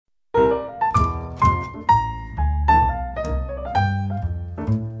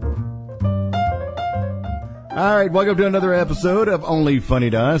All right, welcome to another episode of Only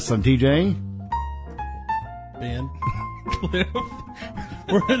Funny to Us. I'm TJ. Ben. Cliff.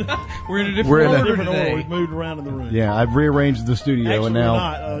 We're in a different We're in a order Different today. order. We've moved around in the room. Yeah, I've rearranged the studio, Actually, and now we're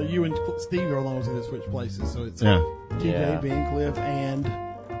not. You and Steve are the ones that switch places, so it's yeah. TJ, Ben, Cliff, and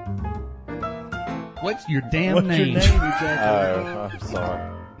What's your damn what's name? your name exactly? Oh, I'm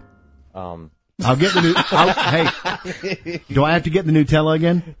sorry. I'll get the new. Hey, do I have to get the Nutella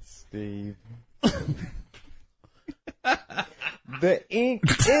again? Steve. The ink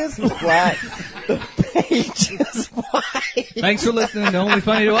is black. The page is white. Thanks for listening to Only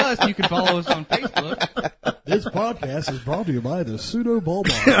Funny to Us. You can follow us on Facebook. This podcast is brought to you by the Pseudo Bulb.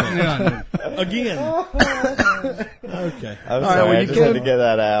 Yeah. Again. Okay. I'm right, sorry, well, I you just had can- to get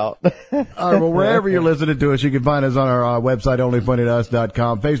that out. All right, well, wherever you're listening to us, you can find us on our website,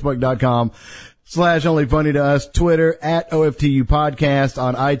 onlyfunnytous.com, facebook.com/onlyfunnytous, Twitter @OFTU podcast,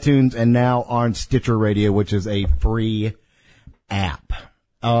 on iTunes, and now on Stitcher Radio, which is a free app.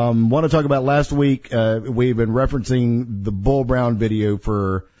 Want to talk about last week, we've been referencing the Bull Brown video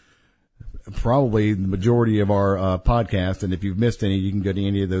for probably the majority of our podcast, and if you've missed any, you can go to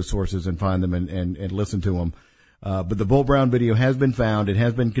any of those sources and find them and listen to them. But the Bull Brown video has been found, it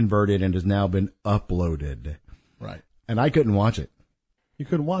has been converted, and has now been uploaded. Right. And I couldn't watch it. You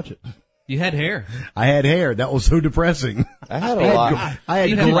couldn't watch it. You had hair. I had hair. That was so depressing. I had a lot. I had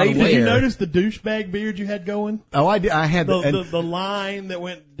You had great a lot of Did you hair. notice the douchebag beard you had going? Oh, I did. I had The line that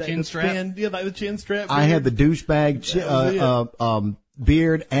went Chin the strap? spin, yeah, like the chin strap. I had the beard. douchebag That was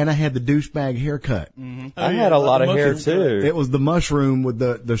beard, and I had the douchebag haircut. I had a lot of hair too. It was the mushroom with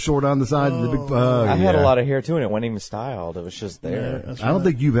the short on the side and the big. I had a lot of hair too, and it wasn't even styled. It was just there. That's I don't right.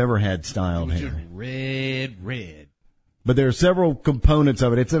 think you've ever had styled Just hair, red. but there are several components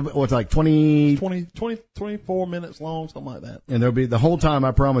of it. It's what's like 20, 24 minutes long, something like that. and there'll be the whole time.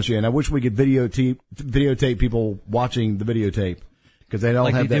 I promise you. And I wish we could videotape people watching the videotape because they don't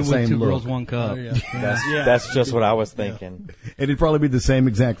Like have they that did with same Two look. Girls, One Cup. That's just what I was thinking. It'd probably be the same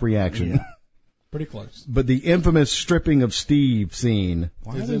exact reaction. Yeah. Pretty close. But the infamous stripping of Steve scene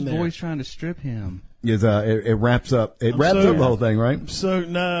Why Is are in those there. boys trying to strip him? is it wraps up. It wraps so- up the whole thing, right? So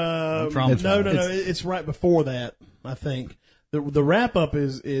no, I'm traumatized. no. It's right before that. I think the wrap up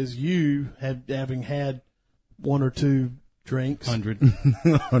is you having had one or two drinks, 100.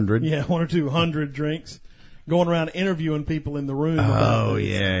 100. yeah, 1 or 200 drinks, going around interviewing people in the room. Oh about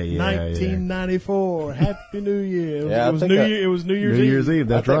yeah. 1994, Happy New Year. Yeah, I it was think New I- Year. It was New Year's New Eve. Year's Eve.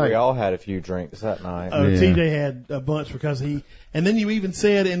 That's I think right. we all had a few drinks that night. Oh, Yeah. TJ had a bunch because and then you even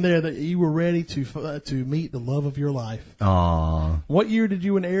said in there that you were ready to meet the love of your life. Aw. What year did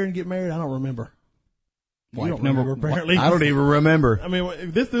you and Aaron get married? I don't remember. You Wife don't number- remember, apparently. I don't even remember. I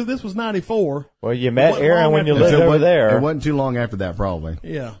mean, this was 94. Well, you met What Aaron long when you after- lived It over wasn't- there. It wasn't too long after that, probably.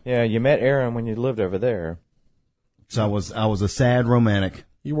 Yeah, Yeah, you met Aaron when you lived over there. So I was a sad romantic.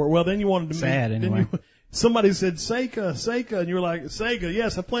 you were. Well, then you wanted to Sad, meet. then anyway. somebody said Sega, and you were like, Sega,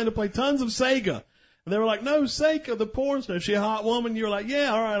 yes, I plan to play tons of Sega. And they were like, no, Sega, the porn star. Is she a hot woman? You were like,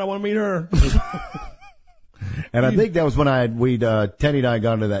 yeah, all right, I want to meet her. And I think that was when Teddy and I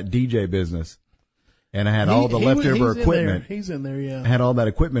got into that DJ business. And I had all the leftover equipment. He's in there, yeah. I had all that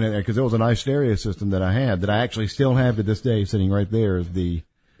equipment in there because it was a nice stereo system that I had that I actually still have to this day sitting right there.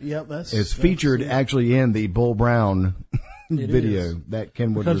 Yep, It's featured actually in the Bull Brown It video is. that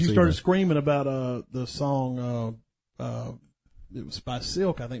Kenwood because you received. started screaming about the song. It was by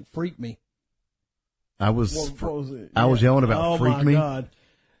Silk, I think. Freak Me. I was What was it? I was yelling about Freak my Me. God.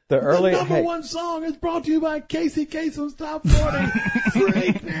 The early the number hey, one song is brought to you by Casey Kasem's Top 40.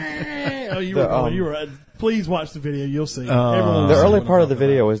 Freak Me. Oh, you were. Please watch the video. You'll see. Everyone the will see early what part I'm of the talking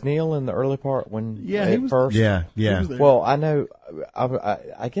video was Neil in the early part when Yeah, he at was- first. Yeah, about. yeah. He was there. Well, I know.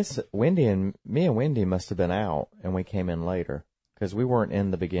 I guess me and Wendy must have been out, and we came in later because we weren't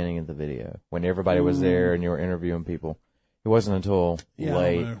in the beginning of the video when everybody was there and you were interviewing people. It wasn't until yeah,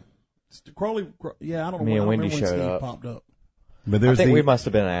 late. I don't know. Crowley, yeah, I don't know. Me and I don't Wendy remember when showed Steve up. popped up. But I there's think the we must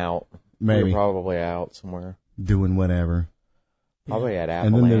have been out. We maybe were probably out somewhere. doing whatever. Probably at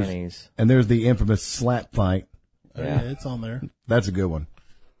And then there's- Annie's. And there's the infamous slap fight. Oh, Yeah. yeah, it's on there. That's a good one.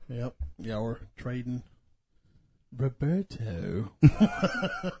 Yep. Yeah, we're trading Roberto.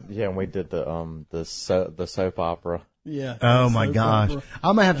 Yeah, and we did the soap opera. Yeah. Oh my Soap gosh. opera.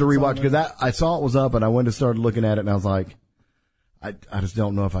 I'm gonna have to That's rewatch on because there. I saw it was up and I went to start looking at it and I was like, I just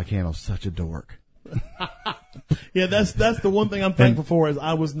don't know if I can. I'm such a dork. Yeah, that's the one thing I'm thankful for is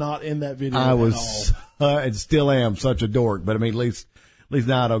I was not in that video. I at was, all. and still am such a dork. But I mean, at least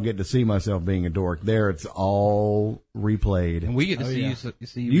now I don't get to see myself being a dork. There, it's all replayed, And we get to Oh, see yeah. you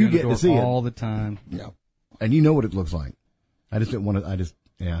see You being a get to dork see it. all the time. and you know what it looks like. I just didn't want to.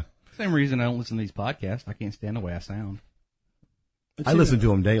 Yeah. Same reason I don't listen to these podcasts. I can't stand the way I sound. I listen to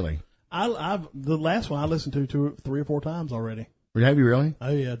them daily. I've the last one I listened to 3 or 4 times already. Have you really?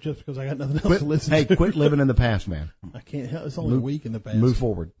 Oh yeah, just because I got nothing else to listen to. Hey, quit living in the past, man. I can't help. It's only a week in the past. Move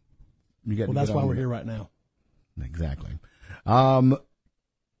forward. You got. Well, that's why we're here right now. Exactly.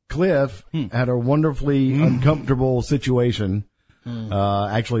 Cliff had a wonderfully uncomfortable situation.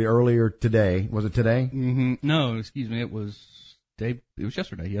 Actually, earlier today. Was it today? Mm-hmm. No, excuse me. It was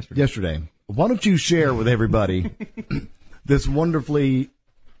yesterday. Yesterday. Why don't you share with everybody this wonderfully?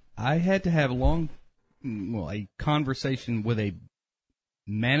 I had to have a conversation with a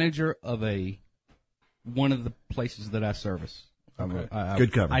manager of one of the places that I service. Okay.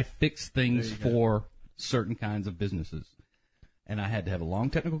 Good cover. I fix things for certain kinds of businesses. And I had to have a long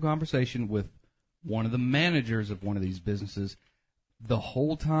technical conversation with one of the managers of one of these businesses. The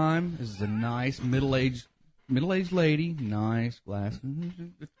whole time, this is a nice middle-aged lady, nice glasses.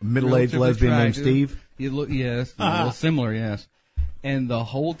 Middle-aged lesbian named Steve? Yes, a little similar, yes. And the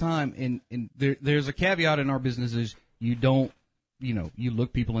whole time, and there's a caveat in our business is you don't, you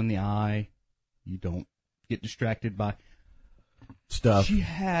look people in the eye. You don't get distracted by stuff. She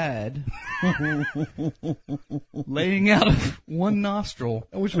had laying out of one nostril.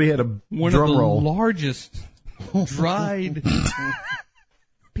 I wish we had one drum of the roll. Largest dried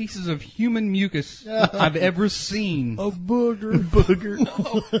pieces of human mucus I've ever seen. A booger.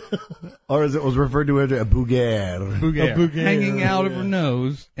 Or as it was referred to as a booger. Hanging out of her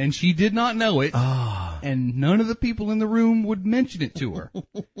nose, and she did not know it. And none of the people in the room would mention it to her.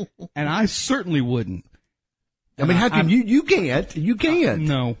 And I certainly wouldn't. I mean, how can you can't? You can't.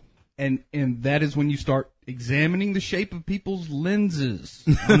 No. And that is when you start examining the shape of people's lenses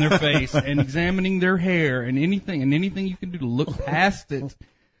on their face and examining their hair and anything you can do to look past it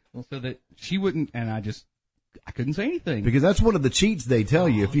so that she wouldn't, and I couldn't say anything. Because that's one of the cheats they tell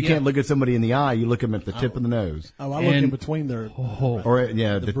you. If you can't look at somebody in the eye, you look them at the tip of the nose. Oh, I look in between their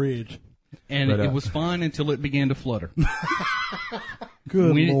the bridge. And it was fine until it began to flutter.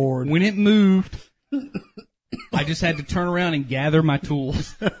 Good Lord. When it moved, I just had to turn around and gather my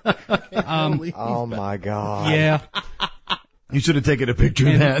tools. Oh my God. Yeah. You should have taken a picture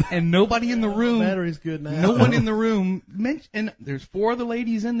of that. And nobody in the room. Battery's good now. No one in the room mentioned, and there's 4 other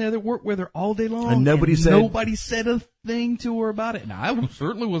ladies in there that work with her all day long. And nobody said a thing to her about it. And I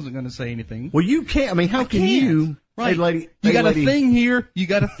certainly wasn't going to say anything. Well, you can't. I mean, how can you? Right. Hey, lady. You got a thing here. You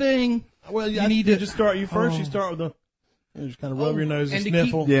got a thing. Well, you need to just start. You start with you just kind of rub your nose and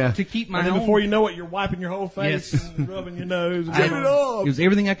sniffle. To keep my and then own. Before you know it, you're wiping your whole face and rubbing your nose. And Get it up. It was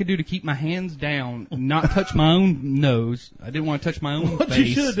everything I could do to keep my hands down, not touch my own nose. I didn't want to touch my own What face.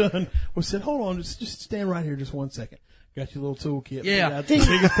 you should have done was said, hold on, just stand right here just 1 second. Got your little toolkit. Yeah. Got the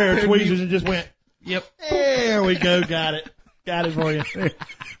biggest pair of tweezers and just went, Yep. there we go, got it. Got it for you.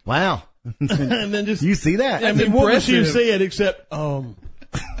 Wow. And then just, You see that? I mean, what would she have impressive. said except, oh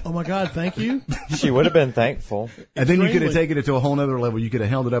my God, thank you. She would have been thankful. And then you could have Extremely. taken it to a whole other level. You could have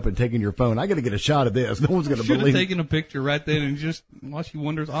held it up and taken your phone. I got to get a shot of this. No one's going to Should have believe. taken a picture right then and just while she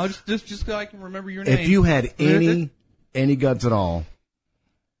wonders, just so I can remember your name. If you had any guts at all,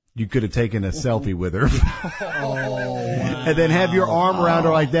 you could have taken a selfie with her. And then have your arm around her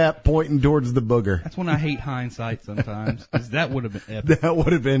like that, pointing towards the booger. That's when I hate hindsight sometimes, because that would have been epic. That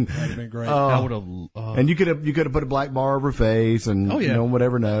would have been. That'd been great. That would have. And you could have put a black bar over her face and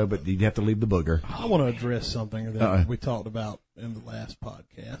whatever. No, but you'd have to leave the booger. I want to address something that we talked about in the last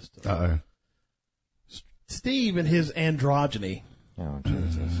podcast. Uh-oh. Steve and his androgyny. Oh,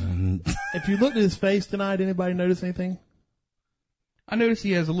 Jesus. If you looked at his face tonight, anybody notice anything? I noticed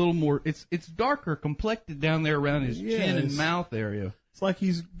he has a little more. It's darker complected down there around his chin and Yes. mouth area. It's like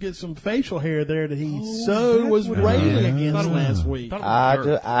he's get some facial hair there that he was railing against last week.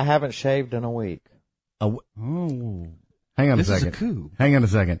 I haven't shaved in a week. Oh, Hang on this a is a second. coup. Hang on a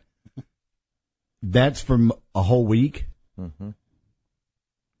second. That's from a whole week? Mm-hmm.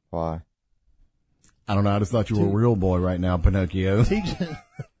 Why? I don't know. I just thought you were a real boy right now, Pinocchio.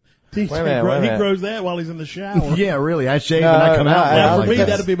 TJ Wait a minute. he grows that while he's in the shower. Yeah, really. I shave and I come out Well, like for me, that.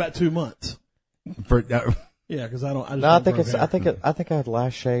 that'd be about 2 months. For, Yeah, because I just No, I don't think grow it's. hair. I think I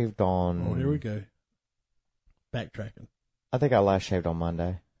last shaved on. Oh, here we go. Backtracking. I think I last shaved on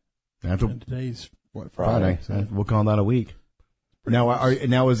Monday. after And today's what Friday. So we'll call that a week.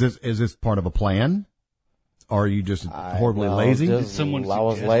 Now, is this part of a plan? Or are you just horribly lazy? Someone I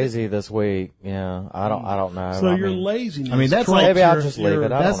was suggested. lazy this week. Yeah, I don't know. So I your mean, laziness. I mean, that's trumps like- Maybe I'll your- just leave your-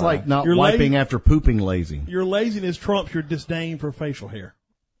 it. I That's don't like know. not You're wiping lazy. after pooping lazy. Your laziness trumps your disdain for facial hair.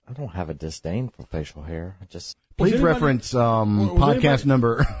 I don't have a disdain for facial hair. I just Please anybody- reference was podcast anybody-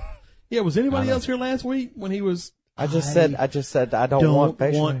 number. Yeah, was anybody else here last week when he was I just said I don't want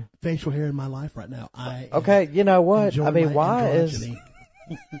facial hair in my life right now. Okay, you know what? enjoy I mean, my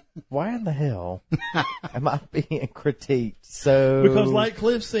why in the hell am I being critiqued? So because, like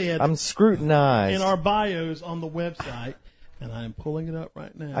Cliff said, I'm scrutinized in our bios on the website, and I am pulling it up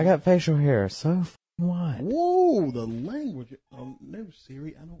right now. I got facial hair, so what? Whoa, the language. No,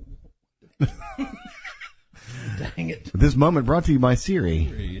 Siri, I don't want Dang it. This moment brought to you by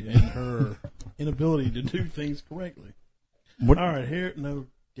Siri. And her inability to do things correctly. What? All right, here. No,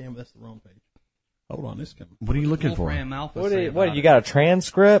 damn, that's the wrong page. Hold on, this is coming. What are you looking for? Wolfram Alpha What? say What? about You it? got a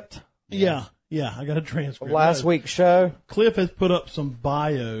transcript? Yeah, I got a transcript. Of last week's show? Cliff has put up some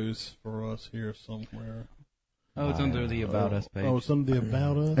bios for us here somewhere. Oh, it's under the About Us page. Oh, some of the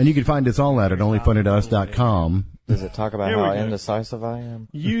About Us. And you can find us all at onlyfunnytous.com. Does it talk about Here we how go. indecisive I am?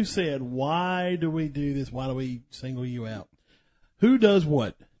 You said, why do we do this? Why do we single you out? Who does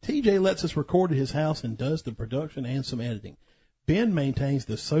what? TJ lets us record at his house and does the production and some editing. Ben maintains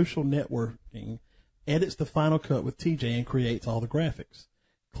the social networking, edits the final cut with TJ, and creates all the graphics.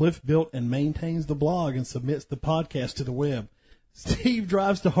 Cliff built and maintains the blog and submits the podcast to the web. Steve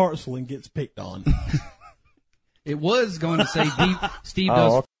drives to Hartselle and gets picked on. It was going to say Steve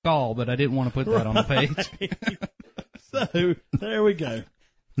does all, but I didn't want to put that on the page. So, there we go.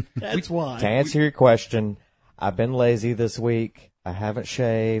 That's why. To answer your question, I've been lazy this week. I haven't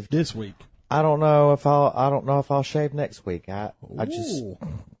shaved. This week. I don't know if I'll shave next week. I Ooh.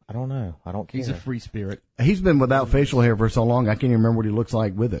 don't know. I don't care. He's a free spirit. He's been without facial hair for so long, I can't even remember what he looks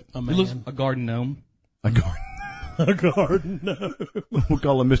like with it. A He looks man. a garden gnome. A garden. A garden. No. We'll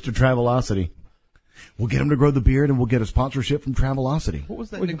call him Mr. Travelocity. We'll get him to grow the beard, and we'll get a sponsorship from Travelocity. What was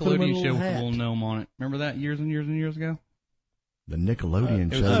that We can put him in a Nickelodeon show little with the hat. little gnome on it? Remember that years and years and years ago? The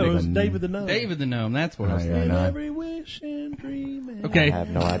Nickelodeon it show. was- No, it was the- David the Gnome. David the Gnome. That's what I was Yeah, thinking. In no. every wish and dream. and- Okay. I have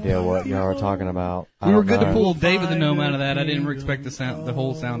no idea what y'all are talking about. I We were don't good to know. pull David the Gnome out of that. I didn't expect the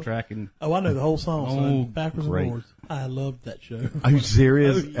whole soundtrack. And Oh, I know the whole song, son. Oh, Backwards great. and forwards. I loved that show. Are you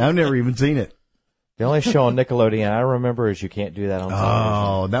serious? Oh, yeah. I've never even seen it. The only show on Nickelodeon I remember is You Can't Do That on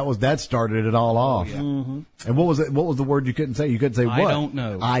Television. Oh, that started it all off. yeah. Mm-hmm. And what was it? What was the word you couldn't say? You couldn't say what? I don't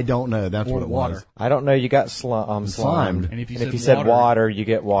know. I don't know. That's Or what it water. was. I don't know. You got slimed. Slimed. And if you you said said water- water, you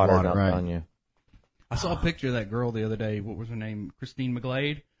get water, Water, dumped right. on you. I saw a picture of that girl the other day. What was her name? Christine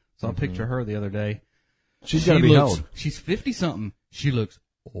McGlade. Saw a picture of her the other day. She's got to be looks, held. She's 50-something. She looks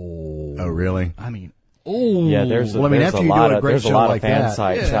old. Oh, really? I mean, old. Yeah, there's Well, I mean, there's after a you do lot a of great there's a show lot like of fan that-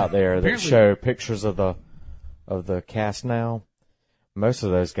 sites Yeah. out there that Apparently- show pictures of the cast now. Most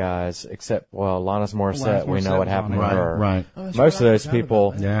of those guys, except Alanis Morissette, we know what happened to Right, her. right. Oh, that's Most right, of I those forgot people,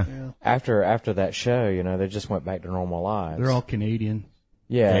 about that. Yeah. after that show, they just went back to normal lives. They're all Canadian.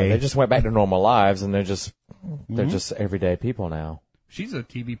 yeah, Hey. they just went back to normal lives, and they're just Mm-hmm. everyday people now. She's a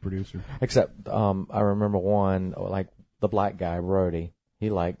TV producer. Except I remember one like the black guy Brody. He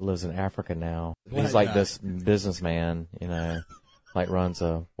lives in Africa now. Black He's like guy. this businessman, like runs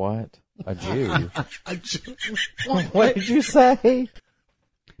a Jew. What did you say?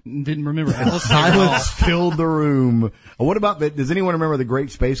 Didn't remember. Alice Silence filled the room. What about does anyone remember the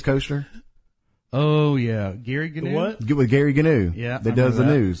Great Space Coaster? Oh yeah, Gary Gnu. What? With Gary Gnu. Yeah, That I does the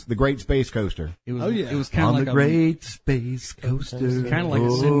remember that. news. The Great Space Coaster. It was. Oh, yeah. It was kind On of the like Great Space Coaster. kind of like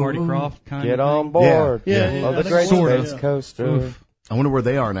a Sid Marty Croft kind Get of on thing. board. Yeah, yeah, On I the think Great sort of. Space Yeah. Coaster. Oof. I wonder where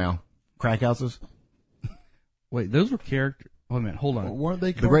they are now. Crack houses? Wait, those were characters. Wait a minute, hold on. Weren't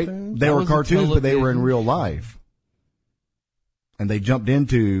they The great, cartoons? they That were was a cartoons, but they were in television. real life. And they jumped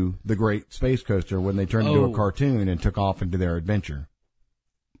into the Great Space Coaster when they turned into Oh. a cartoon and took off into their adventure.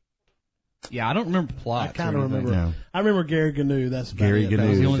 Yeah, I don't remember plots. I kind or of anything. remember. Yeah. I remember Gary Gnu. That's about Gary it. Gnu That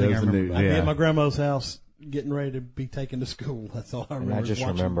was the only does thing I the remember. news. I'd be Yeah. at my grandma's house getting ready to be taken to school. That's all I remember. I just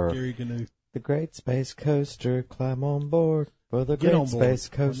watching remember- Gary Gnu. The Great Space Coaster, climb on board. For the Get Great on board, Space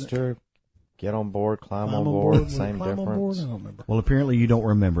wasn't Coaster, get on board, climb Climb on on board, board. same Climb on board. difference. I don't remember. Well, apparently you don't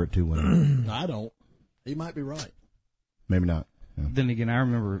remember it too well. I don't. He might be right. Maybe not. Yeah. Then again, I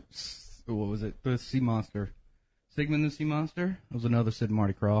remember what was it? The Sea Monster, Sigmund the Sea Monster. It was another Sid and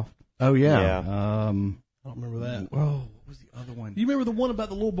Marty Croft. Oh, yeah. Yeah. I don't remember that. Oh, what was the other one? You remember the one about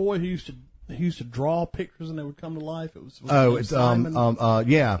the little boy who used to draw pictures and they would come to life? It was Oh, it it's, Simon?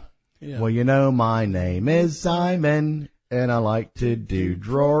 yeah. Yeah. Well, my name is Simon, and I like to do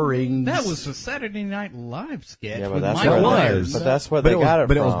drawings. That was a Saturday Night Live sketch. Yeah, but with that's Mike where it Myers. was. But that's where But they it was- got it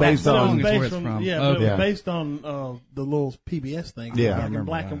but it from. was based But it on- was Song is where based it's on, from. yeah, Okay. but it was Yeah. based on the little PBS thing. Yeah. I Back in remember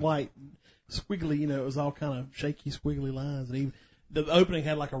black that. and white, squiggly. It was all kind of shaky, squiggly lines. And the opening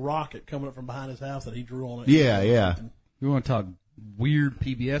had like a rocket coming up from behind his house that he drew on it. Yeah, yeah. You want to talk weird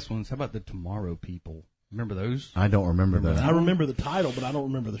PBS ones? How about the Tomorrow People? Remember those? I don't remember that. I remember the title, but I don't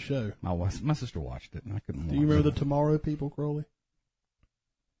remember the show. My sister watched it, and I couldn't watch Do you remember it. the Tomorrow People, Crowley?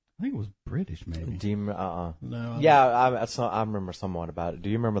 I think it was British, maybe. Do you, No. yeah, I remember somewhat about it. Do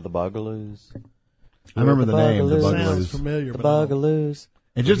you remember the Bugaloos? I remember the name, the Sounds Bugaloos. familiar, The but I don't- Bugaloos.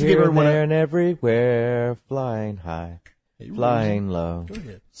 And just to give Here everyone and there a, and everywhere, flying high, Hey, you flying low. Go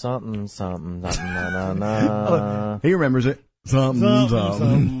ahead. Something, something, na na na. he remembers it.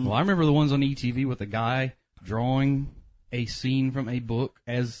 Something. Well, I remember the ones on ETV with the guy drawing a scene from a book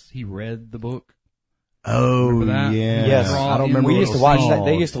as he read the book. Oh, Remember that? yeah. Yes. I don't remember. We what used it to was watch that.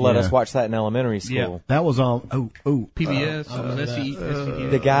 They called. used to let Yeah. us watch that in elementary school. Yeah. That was on. PBS. remember that. SCTV.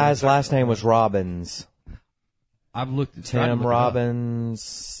 The guy's last name was Robbins. I've looked at Tim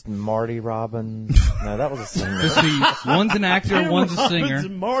Robbins, Marty Robbins. No, that was a singer. Let's see. One's an actor, one's a Robbins singer.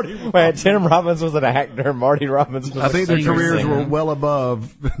 and Marty Wait, Tim Robbins was an actor. Marty Robbins was I think their singer, careers singer. were well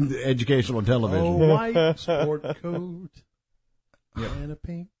above educational television. Oh, white sport coat and a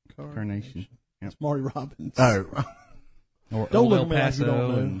pink Carnation. It's Marty Robbins. Oh, Or Don't look El at me like you don't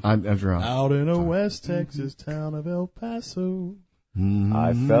Paso know. and- that's right. Out in a West Texas town of El Paso.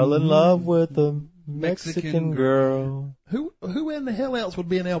 I fell in love with a Mexican girl. Who in the hell else would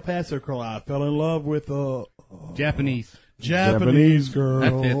be an El Paso girl? I fell in love with a Japanese. Japanese girl.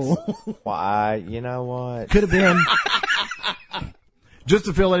 That Why, you know what? Could have been. Just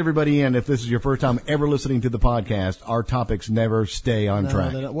to fill everybody in, if this is your first time ever listening to the podcast, our topics never stay on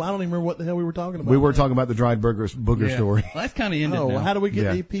track. Well, I don't even remember what the hell we were talking about. We were talking about the dried booger Yeah. story. Well, that's kind of ended Oh, now. how do we get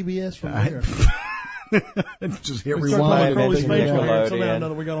Yeah. the PBS from there? Just hit We started talking about rewind. Crowley's Nickelodeon. facial hair, and somehow or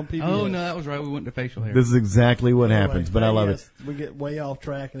another we got on PBS. Oh, no, that was right. We went to facial hair. This is exactly what Anyway, happens, but I love it. yes, we get way off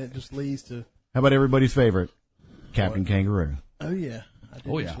track, and it just leads to. How about everybody's favorite? Captain Kangaroo. Oh yeah.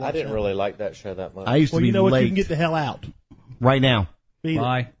 Oh, yeah. I didn't really like that show that much. I used to Well, be you know what? late You can get the hell out. right now. Beat it.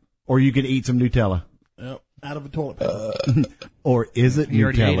 Bye. Or you can eat some Nutella. Yep, out of a toilet paper. Or is it You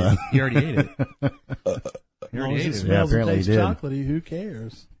already ate Nutella? it. You already ate it. You As long already as ate it it. smells apparently and tastes he did. chocolatey, who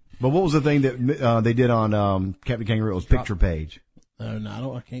cares? But what was the thing that they did on Captain Kangaroo's picture page? Oh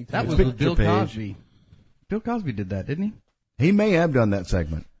no, I can't. That tell was you. with Bill page. Cosby. Bill Cosby did that, didn't he? He may have done that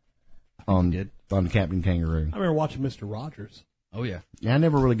segment on he did. on Captain Kangaroo. I remember watching Mr. Rogers. Oh, yeah. Yeah, I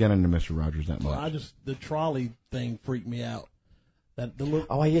never really got into Mr. Rogers that much. The trolley thing freaked me out. That the little.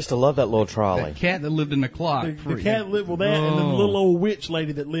 Oh, I used to love that little trolley. That cat that lived in the clock. The cat lived with that, and then the Oh. little old witch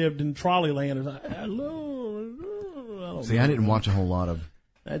lady that lived in Trolley Land was like, hello. I don't See, know. I didn't watch a whole lot of.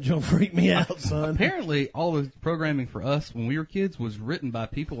 That junk freaked me out, son. Apparently, all the programming for us when we were kids was written by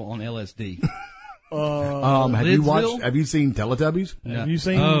people on LSD. Have you watched? Lidsville? Have you seen Teletubbies? Have you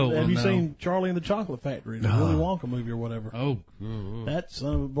seen? Oh, have well, you no. seen Charlie and the Chocolate Factory, the Willy Wonka movie or whatever? Oh, That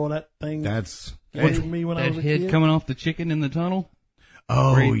son of a boy, that thing That's. gave me when I that was a head kid. coming off the chicken in the tunnel.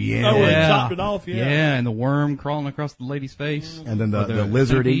 Oh Great. yeah. Oh, they chopped it off, yeah. Yeah, and the worm crawling across the lady's face. And then Or the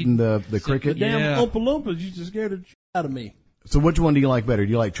lizard centipede. eating the The cricket. damn Yeah. Oompa Loompas used to scare the shit out of me. So which one do you like better?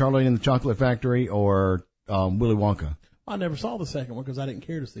 Do you like Charlie and the Chocolate Factory or Willy Wonka? I never saw the second one because I didn't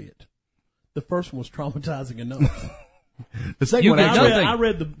care to see it. The first one was traumatizing enough. The second You one get actually. nothing. I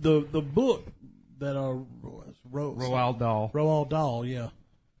read the book that Roald Dahl. Roald Dahl, yeah,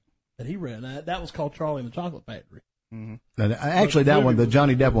 that he read. That was called Charlie and the Chocolate Factory. Actually, that one, the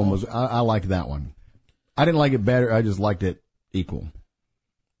Johnny Depp one, was I liked that one. I didn't like it better. I just liked it equal.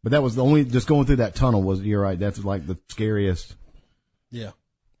 But that was the only. Just going through that tunnel was. You're right. That's like the scariest Yeah, it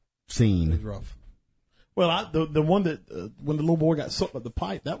was scene. rough. Well, the one that when the little boy got sucked up the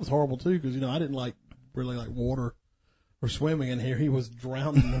pipe, that was horrible too because I didn't really like water or swimming in here. He was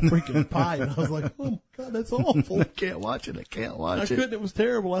drowning in the freaking pipe, and I was like, oh my god, that's awful. I can't watch it. I can't I watch it. couldn't. It was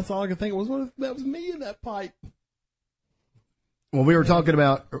terrible. That's all I could think was. What if that was me in that pipe? Well, we were talking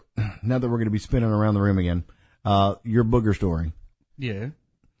about now that we're going to be spinning around the room again. Your booger story, Yeah.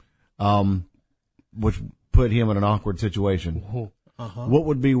 which put him in an awkward situation. What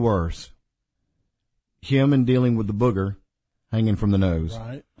would be worse? Him in dealing with the booger hanging from the nose,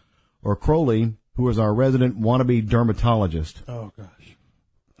 Right. or Crowley, who is our resident wannabe dermatologist, Oh gosh.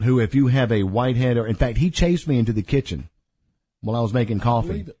 who, if you have a whitehead, or in fact, he chased me into the kitchen while I was making coffee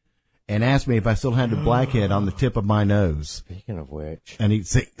believe it. and asked me if I still had the blackhead on the tip of my nose. Speaking of which, And he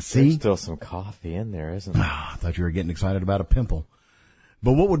there's see, still some coffee in there, isn't there? I thought you were getting excited about a pimple.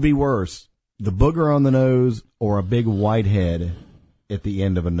 But what would be worse, the booger on the nose or a big whitehead at the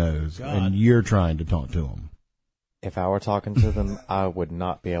end of a nose? God. And you're trying to talk to him. If I were talking to them, I would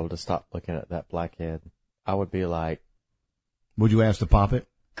not be able to stop looking at that blackhead. I would be like, Would you ask to pop it?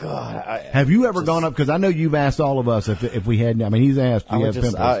 God. Have you ever gone up? Because I know you've asked all of us if we had. I mean, he's asked. Do I you would have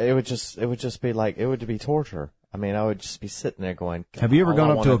just, pimples? it would just be like, it would be torture. I mean, I would just be sitting there going, Have you ever all gone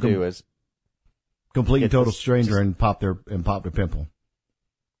I up to wanna a do is complete and Get total this- stranger and popped a pimple?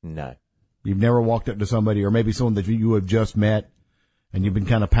 No. You've never walked up to somebody, or maybe someone that you have just met, and you've been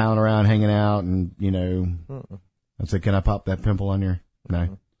kind of pounding around, hanging out, and I said, "Can I pop that pimple on your?"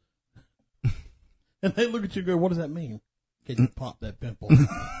 No. And they look at you and go, what does that mean? Can you pop that pimple?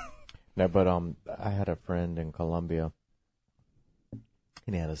 No, but I had a friend in Colombia,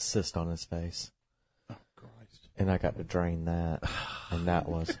 and he had a cyst on his face. Oh, Christ. And I got to drain that, and that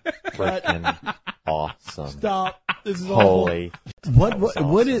was freaking awesome. Stop. This is awful. Holy. What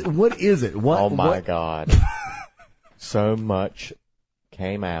awesome. what is it? What? Oh my what- God. So much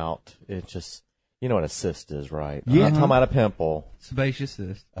came out. It just, you know what a cyst is, right? Yeah. I'm talking about a pimple, Sebaceous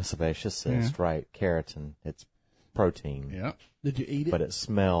cyst. a sebaceous cyst, right? Keratin. It's protein, Yeah. Did you eat it? but it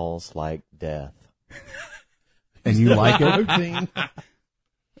smells like death. And you like it? Protein.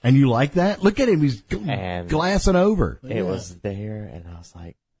 And you like that? Look at him. He's And- glassing over. It was there, and I was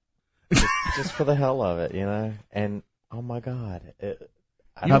like, just for the hell of it, And oh my God, I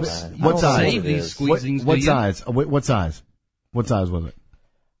You don't don't- know. what I don't know size? Save it these is. squeezings. What do you? size? What size? What size was it?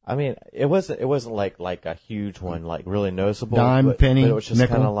 I mean, it wasn't like a huge one, like really noticeable. Dime, but penny, it was just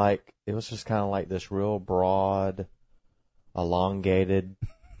nickel? kind of like this real broad, elongated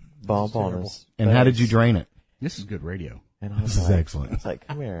bump on his. And how did you face. drain it? This is good radio. And I was This is like, excellent. I was like,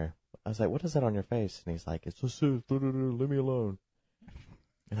 come here. I was like, what is that on your face? And he's like, it's a cyst. Leave me alone.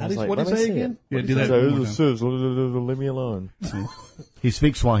 And I was like, What did let he me say see again? Yeah, What'd do he that. say? It. one more It's a cyst. Leave me alone. He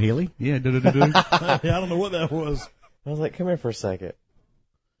speaks Swahili. Yeah. I don't know what that was. I was like, come here for a second.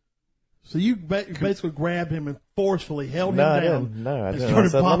 So you basically grabbed him and forcefully held No, him I down. didn't. No, I and didn't. I started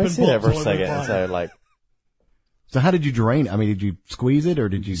said, let me popping see that for a bumps all over second. the And so, like, So how did you drain it? I mean, did you squeeze it or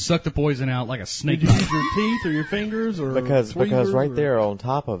did you? Suck the poison out like a snake. Did you use your teeth or your fingers or because tweezers right or- there on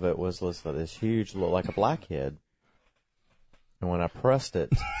top of it was this huge, look like a blackhead. And when I pressed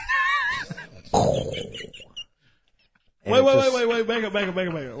it, and it just- Wait, back up.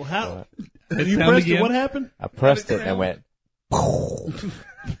 Well, how? Hit You sound pressed it. again? What happened? I pressed it and it went.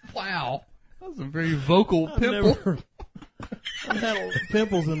 Wow. That was a very vocal pimple. I've had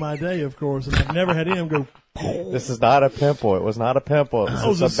pimples in my day, of course, and I've never had him go. This is not a pimple. It was not a pimple. It was Oh,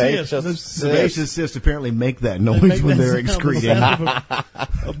 a it's a cyst. sebaceous It's a cyst. Sebaceous cysts apparently make that noise Make when that they're sound, the excreting. sound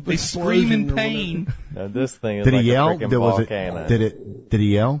of a They scream in pain. Now, this thing is Did like he yell? a freaking Was volcano. it? Did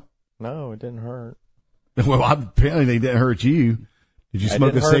he yell? No, it didn't hurt. Well, apparently they didn't hurt you. Did you I smoke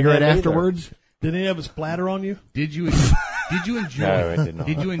a Oh, didn't hurt cigarette him either. afterwards? Did any of it splatter on you? Did you enjoy No, it? it did not.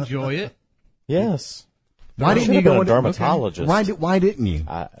 Did you enjoy it? Yes. Why I didn't should you have been go a into? dermatologist. Why didn't you?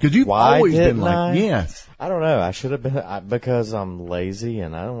 I- Because you've why always been didn't like, I? yes. I don't know. I should have been because I'm lazy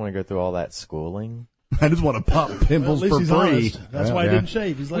and I don't want to go through all that schooling. I just want to pop Well, pimples at least for he's free. honest. That's Yeah, why he yeah. didn't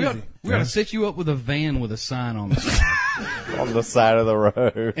shave. He's We lazy. got to set you up with a van with a sign on the side On the side of the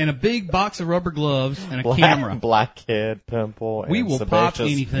road. and a big box of rubber gloves and a camera. Blackhead, pimple, We and will pop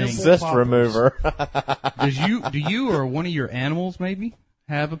sebaceous anything. cyst Poppers. remover. Do you or one of your animals maybe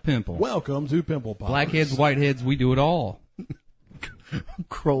have a pimple? Welcome to Pimple Pop. Blackheads, whiteheads, we do it all.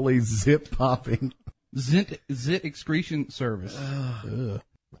 Crowley zip popping. Zit excretion service.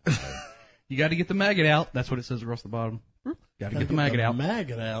 You got to get the maggot out. That's what it says across the bottom. Got to get the maggot out.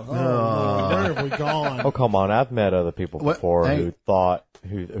 Maggot out. Oh, where have we gone? Oh, come on. I've met other people What? before Hey.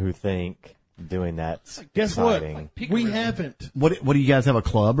 who think doing that's Guess exciting. what? We haven't. What do you guys have a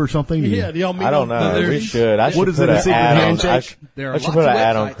club or something? Do you- Yeah, do y'all meet I don't on know. Thursdays? We should. I What should is put it, a an secret ad on. handshake? There are I should lots put of an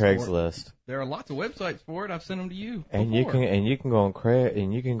ad on websites for it. Craigslist. There are lots of websites for it. I've sent them to you. And you before. can go on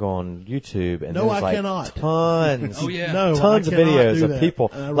you can go on YouTube and No, there's I like cannot. tons. Oh yeah. No, Tons I of cannot videos do of that. people,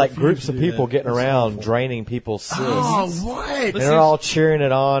 And I like refuse groups to of do people that. getting It's around awful. draining people's cysts. Oh, what? And they're all cheering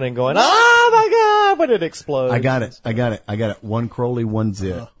it on and going, "Oh my God!" when it explodes. I got it. One Crowley, one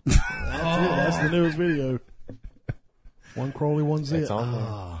zit. That's it. That's the newest video. One Crowley, one zit. It's on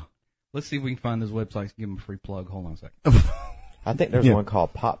there. Let's see if we can find those websites and give them a free plug. Hold on a second. I think there's Yeah. one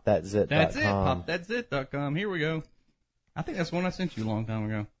called popthatzit.com. That's it. Popthat'sit.com. Here we go. I think that's one I sent you a long time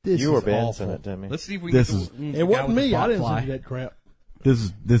ago. This You or is Ben awful. sent it to me. Let's see if we can This get is- the It wasn't guy with me. the I didn't botfly. send you that crap.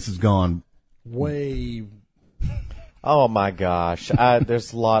 This is gone. Way. Oh my gosh!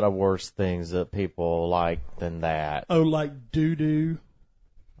 There's a lot of worse things that people like than that. Oh, like doo-doo.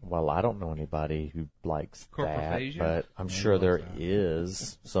 Well, I don't know anybody who likes that, Corporophagia? but I'm sure there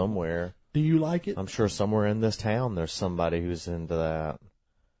is somewhere. Do you like it? I'm sure somewhere in this town there's somebody who's into that.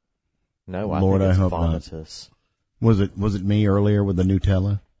 No, I Lord, think I it's hope not. vomitous. Was it me earlier with the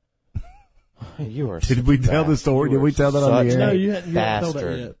Nutella? You are. Did we tell the story? you Did we are tell that on the such air? No, a you hadn't told that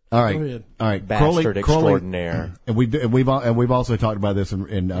bastard. yet. All right, Go ahead. all right. Bastard extraordinaire. And we've also talked about this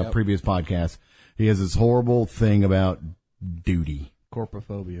in previous podcasts. He has this horrible thing about duty.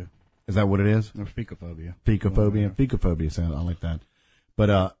 Corpophobia. Is that what it is? Or fecophobia. Fecophobia. Fecophobia sound. I like that.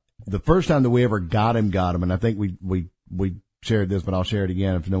 But the first time that we ever got him, and I think we shared this, but I'll share it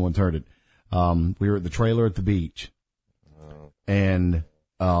again if no one's heard it. We were at the trailer at the beach, and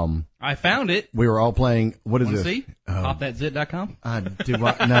I found it. we were all playing. What is Want to this? see? PopThatZit.com?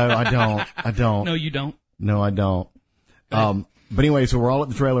 No, I don't. No, you don't. No, I don't. But anyway, so we're all at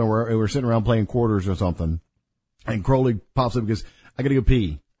the trailer and we're sitting around playing quarters or something. And Crowley pops up and goes, I gotta go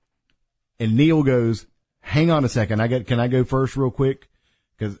pee. And Neil goes, hang on a second. Can I go first real quick?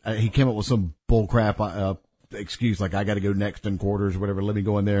 Cause he came up with some bull crap, excuse like I gotta go next in quarters or whatever. Let me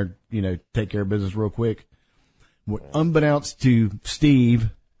go in there, take care of business real quick. Unbeknownst to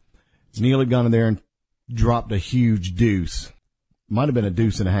Steve, Neil had gone in there and dropped a huge deuce. Might have been a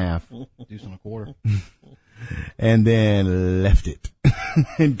deuce and a half. Deuce and a quarter. And then left it.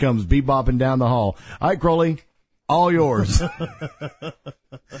 And comes bebopping down the hall. All right, Crowley, all yours.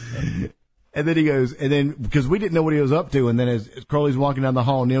 And then he goes, because we didn't know what he was up to, and then as Crowley's walking down the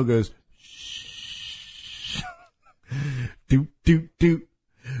hall, Neil goes, shh. Doot, doot, doot.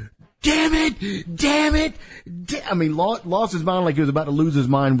 Damn it. I mean, lost his mind like he was about to lose his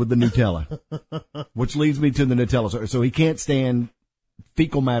mind with the Nutella. Which leads me to the Nutella. So he can't stand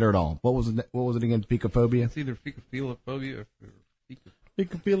fecal matter at all. What was it again? Fecophobia? It's either fecophilophobia or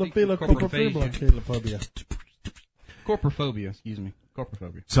Fecophobia. Corporaphobia, excuse me.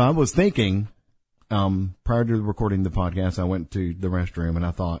 Corporaphobia. So I was thinking, prior to recording the podcast, I went to the restroom and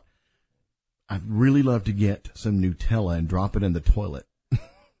I thought, I'd really love to get some Nutella and drop it in the toilet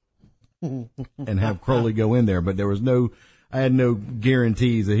and have Crowley go in there. But I had no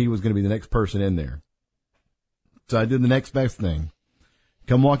guarantees that he was going to be the next person in there. So I did the next best thing.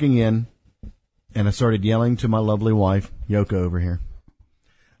 Come walking in and I started yelling to my lovely wife, Yoko over here,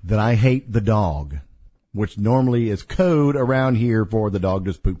 that I hate the dog, which normally is code around here for the dog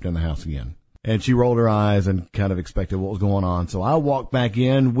just pooped in the house again. And she rolled her eyes and kind of expected what was going on. So I walked back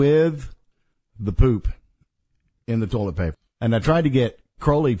in with the poop in the toilet paper. And I tried to get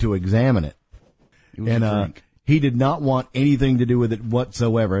Crowley to examine it. And he did not want anything to do with it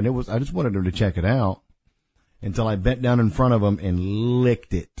whatsoever. And I just wanted him to check it out until I bent down in front of him and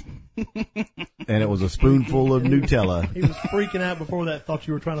licked it. And it was a spoonful of Nutella. He was freaking out before that, thought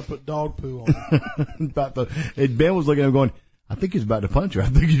you were trying to put dog poo on. Ben was looking at him going, I think he's about to punch you. I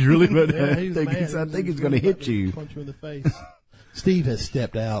think he's really about to. I think he's going to hit you. Punch you in the face. Steve has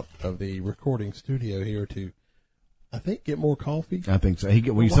stepped out of the recording studio here to, I think, get more coffee. I think so.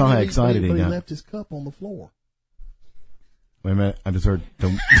 We saw how excited he got. He left his cup on the floor. Wait a minute. I just heard.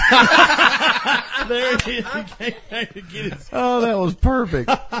 There it is. He came back to get his. Oh, that was perfect.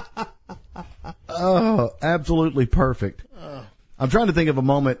 Oh, absolutely perfect. I'm trying to think of a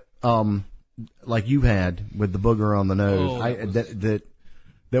moment, like you had with the booger on the nose.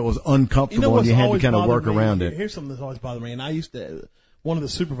 That was uncomfortable, and you had to kind of work around it. Here's something that's always bothered me, and I used to. One of the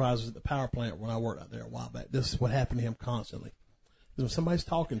supervisors at the power plant when I worked out there a while back. This is what happened to him constantly. When somebody's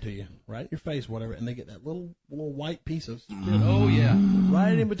talking to you, right in your face, whatever, and they get that little white piece of spit, Oh, yeah.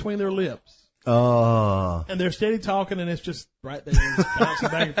 right in between their lips. Oh. And they're steady talking, and it's just right there, bouncing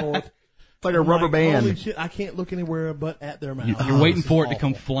back and forth. It's like a rubber band. Holy shit, I can't look anywhere but at their mouth. You're waiting This for is it to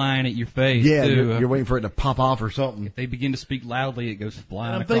come awful. flying at your face. Yeah, too. you're waiting for it to pop off or something. If they begin to speak loudly, it goes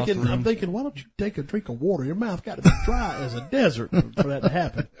flying I'm across the room. thinking, why don't you take a drink of water? Your mouth got to be dry as a desert for that to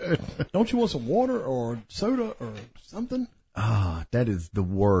happen. Don't you want some water or soda or something? Ah, that is the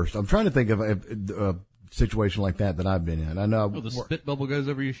worst. I'm trying to think of a situation like that I've been in. I know. Oh, the spit bubble goes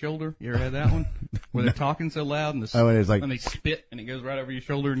over your shoulder. You ever had that one? Where they're talking so loud and and it's like, and they spit and it goes right over your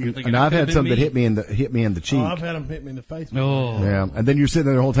shoulder and you're thinking. and I've had some that hit me in the cheek. Oh, I've had them hit me in the face. Oh, Yeah, and then you're sitting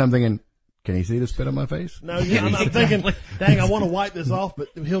there the whole time thinking, can he see the spit on my face? No, yeah, I'm thinking, dang, I want to wipe this off, but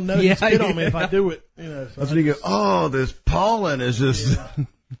he'll know to spit on me if I do it. So That's when you go, oh, this pollen is just. Yeah.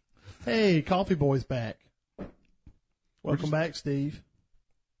 Hey, Coffee Boy's back. Welcome back, Steve.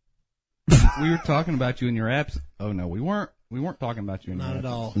 we were talking about you in your apps. Oh no, we weren't. We weren't talking about you in your Not at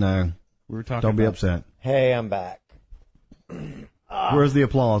absence. all. No, We were talking. don't be about upset. Hey, I'm back. Where's the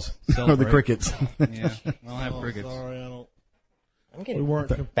applause or the Celebrate. crickets? Yeah, I don't have Oh, crickets. sorry, I don't. I'm We getting weren't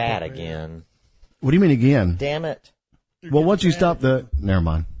bad prepared. again. What do you mean again? Damn it. Well, once you stop never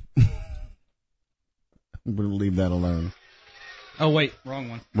mind. We'll leave that alone. Oh wait, wrong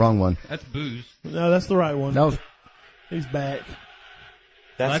one. Wrong one. That's booze. No, that's the right one. That was. He's back.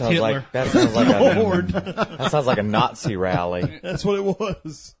 That That's sounds Hitler. like that sounds like a Lord. that sounds like a Nazi rally. That's what it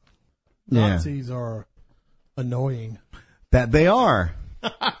was. Yeah. Nazis are annoying. That they are.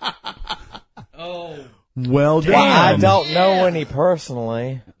 Oh, Well done. Well, I don't know any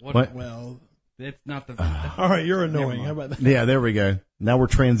personally. What? Well, It's not the. All right, you're annoying. How about that? Yeah, there we go. Now we're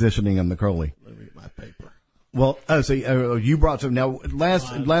transitioning on the Crowley. Let me get my paper. Well, you brought some. Now,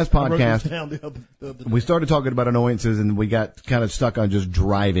 last I wrote podcast, this down the other day. we started talking about annoyances, and we got kind of stuck on just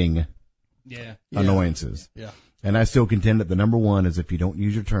driving Yeah. annoyances. Yeah. And I still contend that the number one is if you don't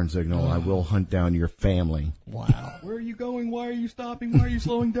use your turn signal, I will hunt down your family. Wow. Where are you going? Why are you stopping? Why are you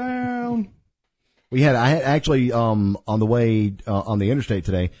slowing down? I had actually, on the way, on the interstate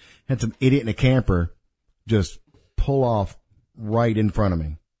today, had some idiot in a camper just pull off right in front of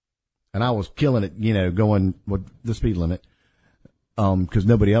me. And I was killing it, going with the speed limit, cause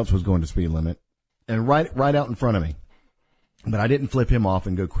nobody else was going to speed limit, and right out in front of me. But I didn't flip him off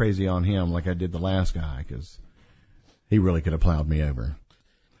and go crazy on him like I did the last guy, cause he really could have plowed me over.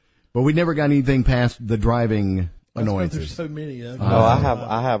 But we never got anything past the driving annoyances. There's so many. No,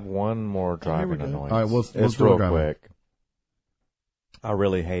 I have one more driving go. annoyance. All right, we'll it's do real driving. quick. I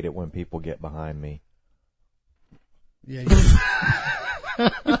really hate it when people get behind me. Yeah.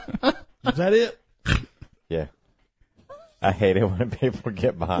 Is that it? Yeah. I hate it when people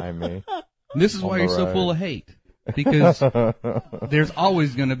get behind me. This is why the you're so road. full of hate. Because there's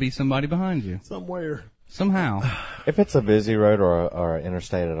always going to be somebody behind you. Somewhere. Somehow. If it's a busy road or an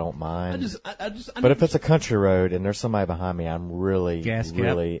interstate, I don't mind. But if it's a country road and there's somebody behind me, I'm really, Gas cap.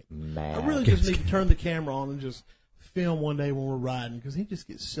 really mad. I really just need to turn the camera on and just film one day when we're riding because he just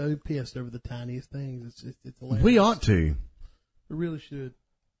gets so pissed over the tiniest things. It's hilarious. We ought to We really should.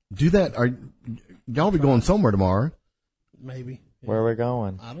 do that. Y'all be going somewhere tomorrow? Maybe. Where are we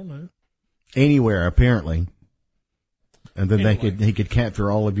going? I don't know. Anywhere, apparently. And then Anyway. he could capture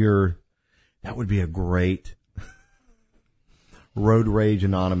all of your. That would be a great Road Rage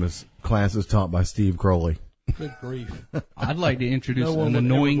Anonymous classes taught by Steve Crowley. Good grief. I'd like to introduce No one an would ever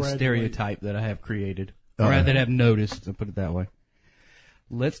annoying graduate. stereotype that I have created. Uh-oh. Or that I've noticed, to put it that way.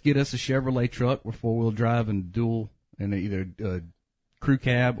 Let's get us a Chevrolet truck with four-wheel drive and either crew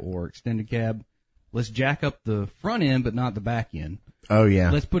cab or extended cab. Let's jack up the front end, but not the back end. Oh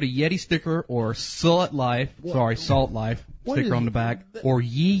yeah. Let's put a Yeti sticker or Salt Life What sticker is on the back, or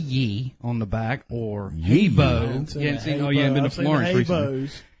Yee Yee on the back, or Yee. Hebo. You haven't seen, you haven't been to Florence recently.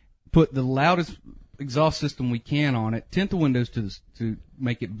 Put the loudest exhaust system we can on it. Tint the windows to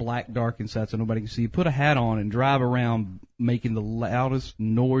make it black, dark inside so nobody can see. Put a hat on and drive around making the loudest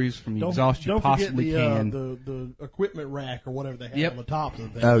noise from the exhaust you possibly can. The equipment rack or whatever they have Yep. on the top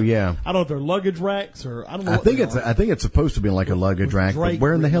of the thing. Oh yeah. I don't know if they're luggage racks or I don't know. I what think they it's are. I think it's supposed to be like a luggage rack. But Drake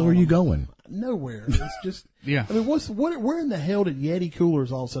where in the hell are written you on going? Nowhere. It's just. Yeah. I mean, where in the hell did Yeti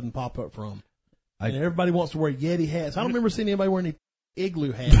coolers all of a sudden pop up from? And everybody wants to wear Yeti hats. I don't remember seeing anybody wearing any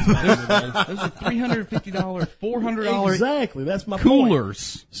igloo hats back in the day. Those are $350, $400 Exactly. That's my point.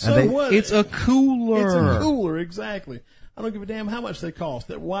 coolers. So what? It's a cooler. It's a cooler. Exactly. I don't give a damn how much they cost.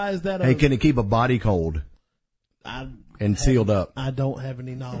 Why is that? Hey, can it keep a body cold and sealed up? I don't have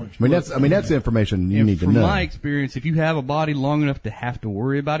any knowledge. I mean that's the information you And need to from know. my experience, if you have a body long enough to have to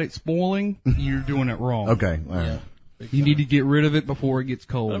worry about it spoiling, you're doing it wrong. Okay. All right. You need to get rid of it before it gets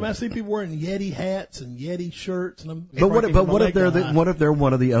cold. I mean, I see people wearing Yeti hats and Yeti shirts, and I'm. But what if they're they're what if they're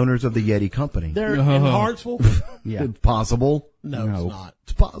one of the owners of the Yeti company? they're in Hartsville? Yeah. It's possible. No, it's not.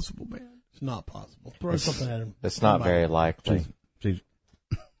 It's possible, man. It's not possible. Throw something at him. It's not very likely. Jeez.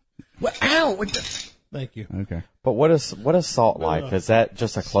 Well, ow! Thank you. Okay. But what is Salt Life? Is that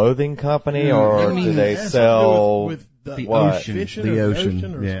just a clothing company, or I mean, do they It has sell? something to do with the what? ocean. Fishing The or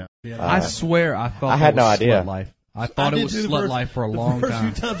ocean, or yeah. something. I swear I thought I had that was no idea. Slut Life. I thought it was Slut Life for a long The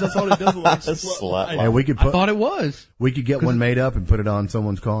time. first few times I thought it does look like Slut Slut Life. Life. Yeah, we could I put thought it was. we could get one made up and put it on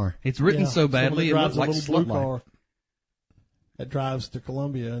someone's car. It's written Yeah, so badly it someone looks that like drives a little Slut blue Life. car that drives to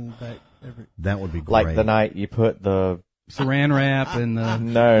Columbia and back every. That would be great. Like the night you put the Saran wrap and the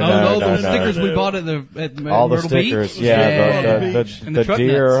no, those no. stickers we bought at all the Myrtle stickers, Beach. yeah, Beach. the And the truck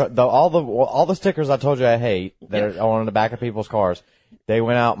deer, nuts. all the stickers I told you I hate that are on the back of people's cars. They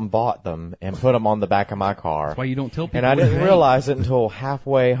went out and bought them and put them on the back of my car. That's why you don't tell people. And I what you didn't hate. realize it until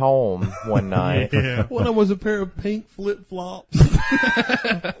halfway home one night. One of them was a pair of pink flip flops.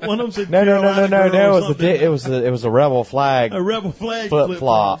 One of them said No. Carolina Girl or something. It was a rebel flag. A rebel flag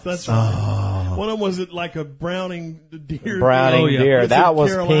Flip-flops. That's right. One of them was like a Browning deer. Browning Oh, yeah. deer. It That said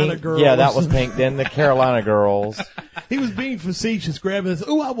was Carolina pink. Girl Yeah, or that was something. pink. Then the Carolina Girls. He was being facetious, grabbing this.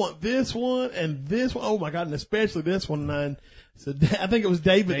 Oh, I want this one and this one. Oh my God, and especially this one. And so I think it was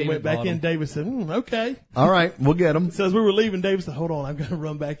David that David went back bought in. 'em. David said, "Okay." All right, we'll get them. So as we were leaving, David said, "Hold on, I've got to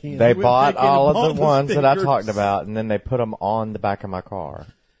run back in." They He went bought back in and all bought of the ones that I stickers. talked about, and then they put them on the back of my car.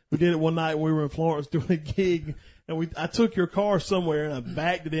 We did it one night when we were in Florence doing a gig, and I took your car somewhere and I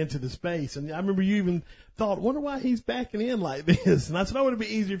backed it into the space. And I remember you even thought, wonder why he's backing in like this. And I said, oh, it'd be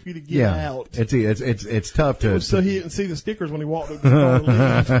easier for you to get out. It's tough to. So he didn't see the stickers when he walked up the car and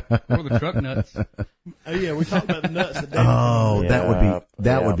leave. Or the truck nuts. Oh yeah, we talked about the nuts. Oh, Yeah,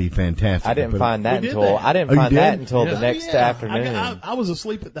 that would be fantastic. I didn't find that We did until that. I didn't Oh, you find that did? until the Oh, next yeah. afternoon. I was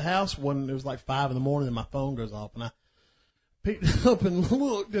asleep at the house when it was like 5 a.m. and my phone goes off and I picked it up and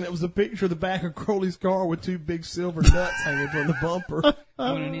looked and it was a picture of the back of Crowley's car with 2 big silver nuts hanging from the bumper.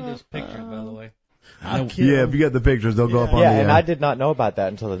 I'm going to need those pictures, by the way. I Yeah, if you got the pictures, they'll go up on Yeah, the. and I did not know about that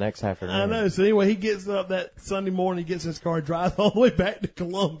until the next afternoon. I know. So anyway, he gets up that Sunday morning, he gets in his car, drives all the way back to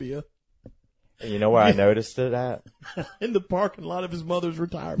Columbia You know where I noticed it at? in the parking lot of his mother's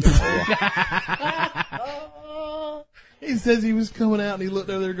retirement home. He says he was coming out and he looked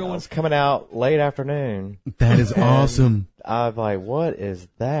over there I going, was coming out late afternoon. That is awesome. I was like, "What is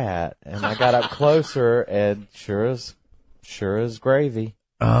that?" And I got up closer, and sure as gravy.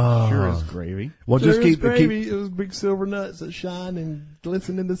 Oh, Sure is gravy. well, "There just was keep. gravy. It was big silver nuts that shine and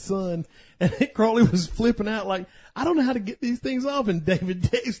glisten in the sun." And Crawley was flipping out like, I don't know how to get these things off. And David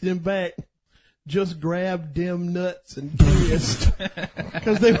texted him back, just grab them nuts and twist.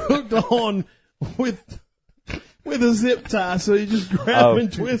 Because they were hooked on with a zip tie, so you just grab them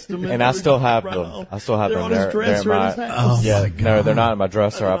and twist them. And I still have right them. on. I still have They're them. on his They're dresser my, in his house. yeah, my God. no, they're not in my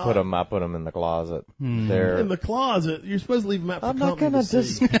dresser. They're I put them in the closet. They're. In the closet. You're supposed to leave them out for I'm not company gonna to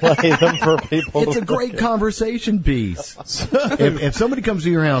see. display them for people. It's to a great look at. conversation piece. if somebody comes to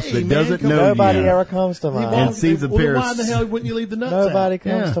your house Hey, that man, doesn't come know Nobody you, ever comes to my And house. sees a Well, pair then of why the hell wouldn't you leave the nuts Nobody out?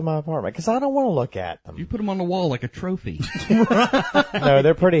 comes Yeah. to my apartment because I don't want to look at them. You put them on the wall like a trophy. No,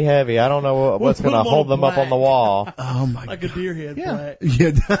 they're pretty heavy. I don't know what's put going to them on hold them up on the black. wall. oh my Like a deer head black.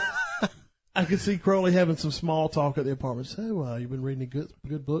 yeah. I could see Crowley having some small talk at the apartment. So, you've been reading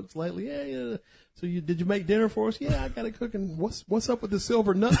good books lately? Yeah. So did you make dinner for us? Yeah, I got it cooking. What's up with the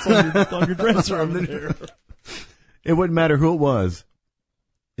silver nuts on your dresser over there? It wouldn't matter who it was.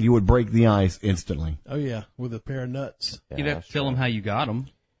 You would break the ice instantly. Oh yeah, with a pair of nuts. You'd have to tell them how you got them.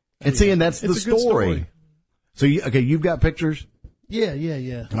 And see, and that's It's the a good story. story. So you've got pictures. Yeah.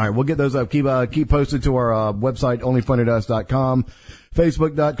 All right, we'll get those up. Keep posted to our website, onlyfunnytous.com,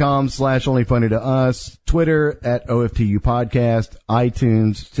 facebook.com/onlyfunnytous, Twitter at OFTU Podcast,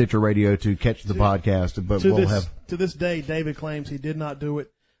 iTunes, Stitcher Radio to catch the podcast. But To this day, David claims he did not do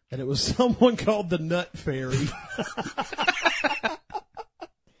it, and it was someone called the Nut Fairy.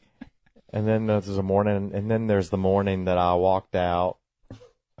 And then there's the morning that I walked out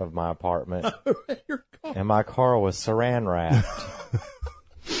of my apartment, Your car. and my car was saran wrapped.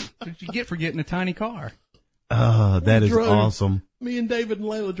 What did you get for getting a tiny car? that is drove. awesome. Me and David and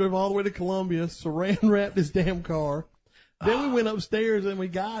Layla drove all the way to Columbia, saran wrapped his damn car. Then we went upstairs and we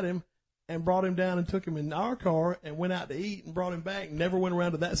got him and brought him down and took him in our car and went out to eat and brought him back. Never went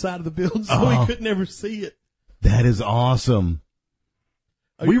around to that side of the building, so he could never see it. That is awesome.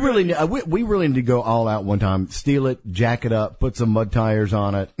 We you really need to go all out one time. Steal it, jack it up, put some mud tires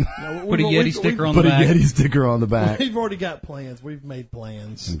on it, No, Put a we've- Yeti we've- sticker on put the a back. Yeti sticker on the back. We've already got plans. We've made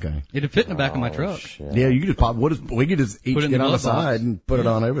plans. Okay. It'd fit in the back of my truck. Shit. Yeah, you could just pop. We could just each Put it in get the on the glove box. side and put it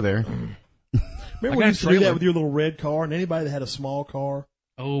on over there. Remember I we got used a to do that trailer. with your little red car, and anybody that had a small car.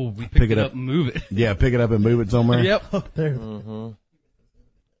 Oh, we Pick pick it it up. up and move it. Yeah, pick it up and move it somewhere. Yep. There.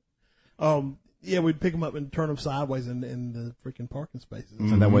 Yeah, we'd pick them up and turn them sideways in the freaking parking spaces.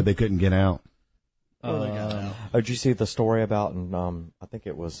 And that way they couldn't get out. Where they got out. Oh, did you see the story about? I think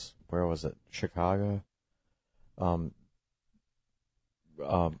it was where was it? Chicago.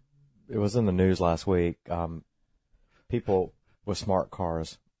 It was in the news last week. People with smart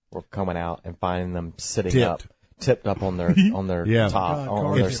cars were coming out and finding them sitting tipped up on their Yeah. top, God, on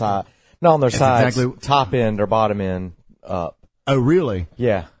car their tipping. side, not on their sides, exactly- top end or bottom end up. Oh, really?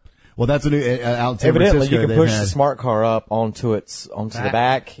 Yeah. Well, that's a new out in San Evidently, Francisco. you can they've push had- the smart car up onto the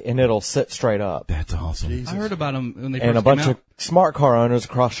back, and it'll sit straight up. That's awesome. I heard about them when they And first a bunch came out. of smart car owners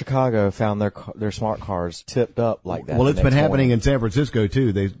across Chicago found their smart cars tipped up like that. Well, the it's been next happening morning. in San Francisco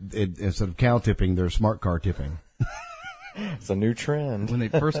too. Instead of cow tipping, they're smart car tipping. It's a new trend. When they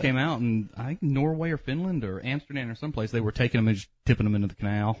first came out in, I think, Norway or Finland or Amsterdam or someplace, they were taking them and just tipping them into the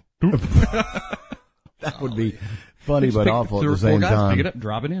canal. That would be funny Just but pick- awful at three the or four same guys, time. Pick it up,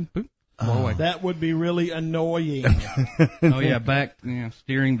 drop it in, boop, blow away. That would be really annoying. Oh yeah, back,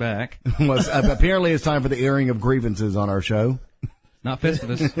 steering back. Well, apparently, it's time for the airing of grievances on our show. Not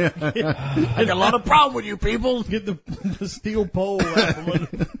Festivus. I got a lot of problem with you people. Get the steel pole out from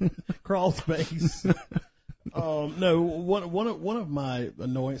under crawl space. No, one of my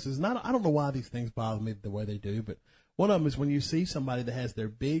annoyances. I don't know why these things bother me the way they do, but one of them is when you see somebody that has their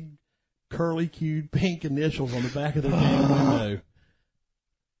big curly cued pink initials on the back of their damn window.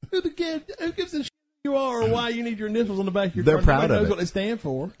 Who gives a shit who you are or why you need your initials on the back of your car? They're proud Nobody of knows it. what they stand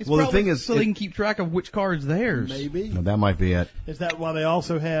for. It's Well, the probably thing is, so they can keep track of which car is theirs. Maybe. No, that might be it. Is that why they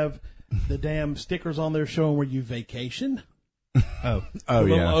also have the damn stickers on there showing where you vacation? Oh, Oh, The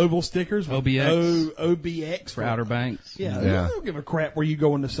little yeah. oval stickers. with OBX. OBX. for Outer Banks. Yeah, Yeah. I don't give a crap where you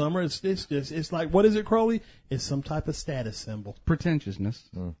go in the summer. It's just, it's like, what is it, Crowley? It's some type of status symbol. Pretentiousness.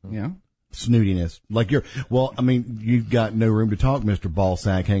 Yeah. Snootiness. Like you've got no room to talk, Mr.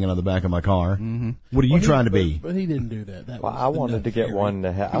 Ballsack, hanging on the back of my car. Mm-hmm. What are you trying to be? But he didn't do that. That Well, was I the wanted nut to get fairy. one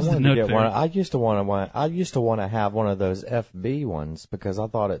to have. I was the wanted to nut get fairy. one. I used to want to have one of those FB ones because I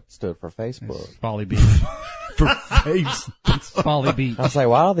thought it stood for Facebook. Folly Beach. For face. Folly Beach. I was like,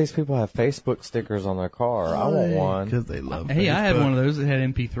 why do these people have Facebook stickers on their car? I want one. Because they love Hey, I had Facebook. one of those that had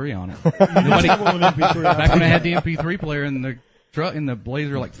MP3 on it. Nobody, back when I had the MP3 player in the truck in the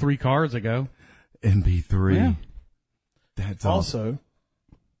Blazer like 3 cars ago. MP3. Yeah. That's awesome. Also,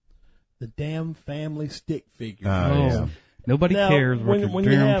 the damn family stick figure. Oh, yeah. Nobody Now, cares what your when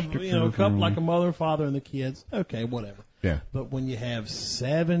you damn have stickers a couple are. like a mother, father, and the kids, okay, whatever. Yeah. But when you have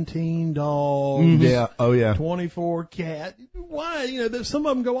 17 dogs, Yeah. Oh, yeah. 24 cats, why? Some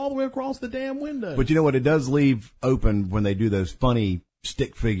of them go all the way across the damn window. But you know what? It does leave open when they do those funny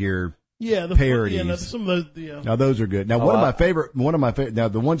stick figure. yeah, the parodies. some of those. Yeah. Now those are good. Now one of my favorite. Now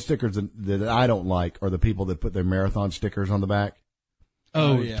the one stickers that I don't like are the people that put their marathon stickers on the back.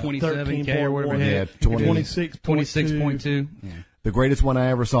 Oh, yeah. 27K or whatever. 13.1. it Yeah, had. 26.2. 26.2. Yeah. The greatest one I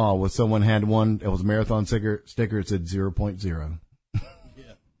ever saw was someone had one. It was a marathon sticker. It said 0.0.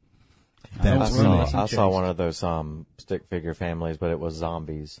 I That's funny. saw one of those stick figure families, but it was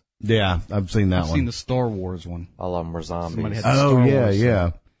zombies. Yeah, I've seen that I've one. seen the Star Wars one. All of them were zombies. Somebody had Oh Star yeah, Wars.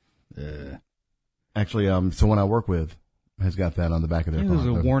 yeah. Actually, someone I work with has got that on the back of their There's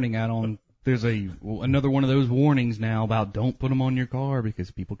car. a warning out on. There's another one of those warnings now about don't put them on your car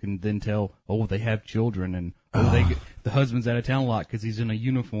because people can then tell, oh, they have children and the husband's out of town a lot because he's in a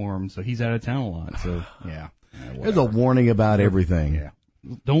uniform, so he's out of town a lot. So yeah, There's a warning about everything. yeah.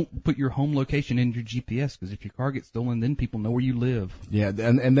 Don't put your home location in your GPS because if your car gets stolen, then people know where you live. Yeah,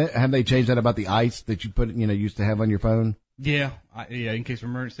 and then, have they changed that about the ice that you used to have on your phone? Yeah, in case of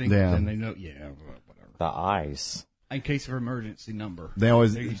emergency, Yeah. then they know. Yeah, whatever. The ice. In case of emergency number, They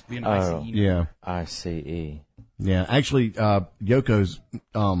always- there used to be an ICE number. Yeah, ICE. yeah. Actually, Yoko's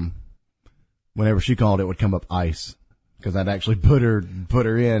whenever she called, it would come up ice because I'd actually put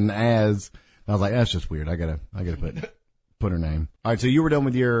her in as. I was like, that's just weird. I gotta put her name. All right, so you were done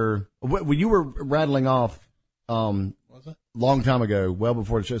with your. When you were rattling off, Was it? long time ago, well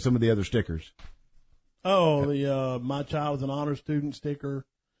before the show, some of the other stickers. Oh, the my child is an honor student sticker.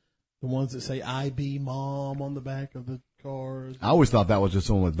 The ones that say IB mom on the back of the cars. I always thought that was just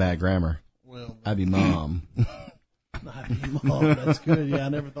someone with bad grammar. Well, I'd be mom. IB mom, that's good. Yeah, I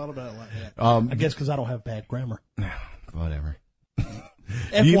never thought about it like that. I guess because I don't have bad grammar. Whatever.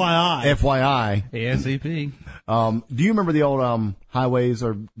 FYI. FYI. ASAP. Do you remember the old highways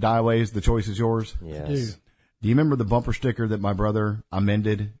or dieways? The choice is yours. Yes. Dude. Do you remember the bumper sticker that my brother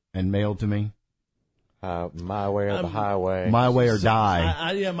amended and mailed to me? My way or the highway. My way or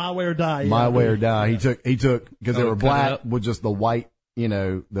die. Yeah, my way or die. Yeah, My I way do. or die. Yeah. He took because they Oh, were cut it black up? with just the white,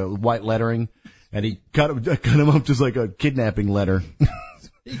 the white lettering, and he cut them up just like a kidnapping letter.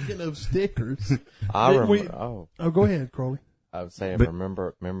 Speaking of stickers. I Didn't remember. we- Oh, Oh, go ahead, Crowley. I would say, But-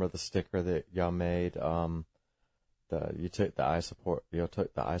 remember the sticker that y'all made. You took the I support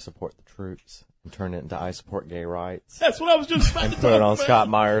the troops and turned it into I support gay rights That's what I was just about and to put talk it on about. Scott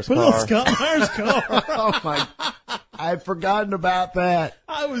Meyer's Put it car. on Scott Meyer's car. Oh my! I'd forgotten about that.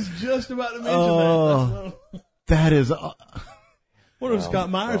 I was just about to mention Oh. that. That is. What if Scott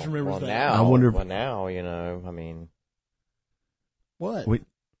Myers remembers that? Now, I wonder if- Well, now I mean, What? We-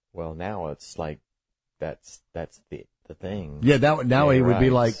 now it's like that's the thing. Yeah, now Gay he would be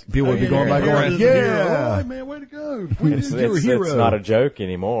like rights. people would be going back Hero going, is a hero. yeah. Oh, man, way to go. Way to It's, go. You're a hero. it's not a joke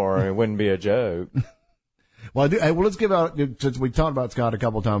anymore. It wouldn't be a joke. Well, let's give out, since we talked about Scott a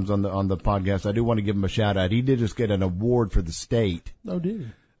couple times on the podcast, I do want to give him a shout out. He did just get an award for the state, Oh,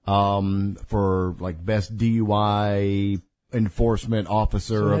 dude. for like best DUI enforcement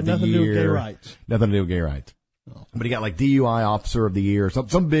officer So it of had the nothing to do year. with gay rights. Nothing to do with gay rights. But he got like DUI officer of the year,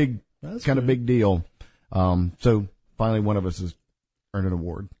 some big, That's kind of good. big deal. So finally one of us has earned an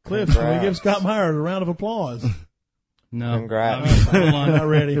award. Cliff, can we Congrats. give Scott Myers a round of applause? No. Congrats. Hold on. Not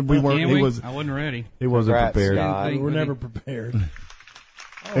ready. We weren't, Can he we? was, I wasn't ready. he wasn't Congrats, prepared. Scott. Thank We're you. never prepared.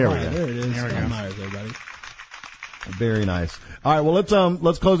 Oh, There we right, go. there it is. There we Scott go. Myers, everybody. Very nice. All right. Well,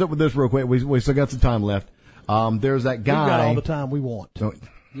 let's close up with this real quick. We still got some time left. There's that We've got all guy. the time we want. Oh,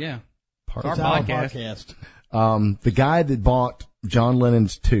 Yeah. part. Our It's our podcast. podcast. The guy that bought John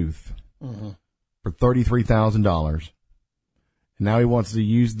Lennon's tooth for $33,000, and now he wants to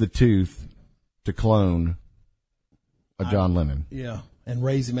use the tooth to clone a John Lennon. Yeah, and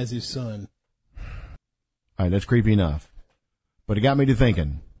raise him as his son. All right, that's creepy enough, but it got me to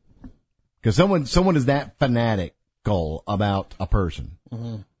thinking, because someone is that fanatical about a person.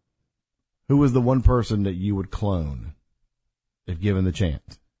 Who was the one person that you would clone if given the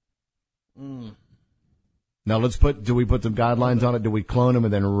chance? Now do we put some guidelines on it? Do we clone them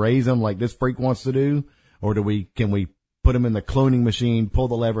and then raise them like this freak wants to do? Or can we put them in the cloning machine, pull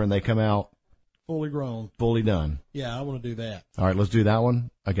the lever, and they come out Fully grown. fully done? Yeah, I want to do that. All right, let's do that one.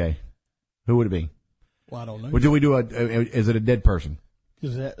 Okay. Who would it be? Well, I don't know. Or do we do is it a dead person? I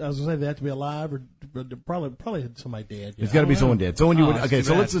was going to say they have to be alive or probably somebody dead. Yeah, It's got to be someone dead. Someone you would, that's okay, too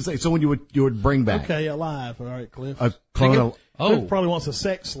so bad. let's just say someone you would bring back. Okay, alive. All right, Cliff. A clone. Cliff probably wants a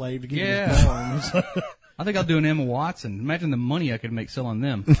sex slave to give Yeah. him his bones. I think I'll do an Emma Watson. Imagine the money I could make selling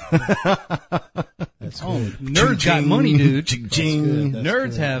them. That's Oh, good. nerds got money, dude. Ching. That's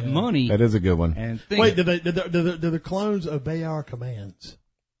Nerds good, have yeah. money. That is a good one. And Wait, do the clones obey our commands?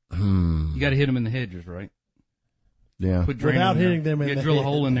 you got to hit them in the hedges, right? Yeah. Put Drano Without in there. hitting them in You the drill a head.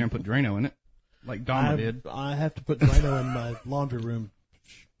 hole in there and put Drano in it, like Dharma did. I have to put Drano in my laundry room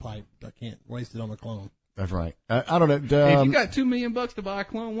pipe. I can't waste it on a clone. That's right. I don't know. Hey, if you got $2 million to buy a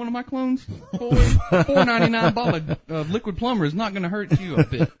clone, one of my clones, $4.99 bottle of liquid plumber is not going to hurt you a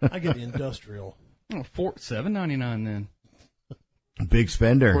bit. I get the industrial. Oh, $7.99 then. Big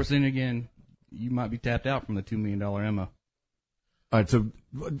spender. Of course, then again, you might be tapped out from the $2 million Emma. All right, so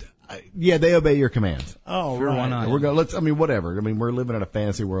yeah, they obey your commands. Oh, Sure, right. why not? We're going. Whatever. I mean, we're living in a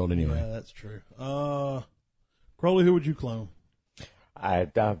fantasy world anyway. Yeah, that's true. Crowley, who would you clone?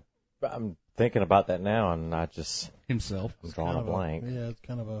 I'm thinking about that now, and I just Himself. I'm drawing a blank. Yeah, it's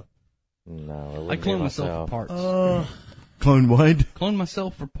kind of a. No, it I wouldn't clone be myself for parts. Clone what? Clone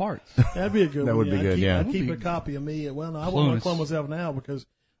myself for parts. That'd be a good That one. would be good, yeah. I'd keep a copy of me. Well, no, I wouldn't want to clone myself now because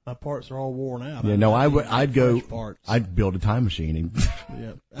my parts are all worn out. Yeah, no, need I'd go. fresh parts. I'd build a time machine and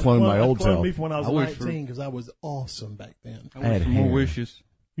Yeah. clone my old I'd clone self. me from when I was I wish 19 because I was awesome back then. I I had wish for more hair. wishes.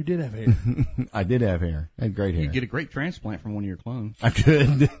 You did have hair. I did have hair. I had great hair. You get a great transplant from one of your clones. I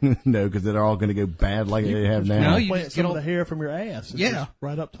could. No, because they're all going to go bad like they have now. No, you Plant just some get of all- the hair from your ass. It's Yeah. just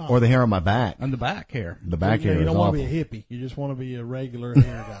right up top. Or the hair on my back. On the back hair. The back hair You is don't want to awful. be a hippie. You just want to be a regular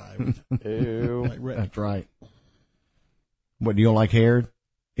hair guy. With, Ew. like Rick. That's right. What, you don't like hair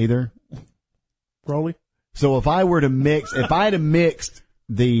either? Crowley? So if I had mixed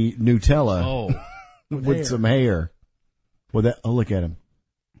the Nutella Oh. with hair. some hair, well, look at him.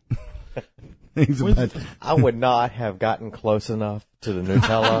 He's about to- I would not have gotten close enough to the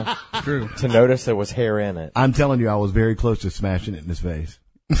Nutella True. to notice there was hair in it. I'm telling you, I was very close to smashing it in his face.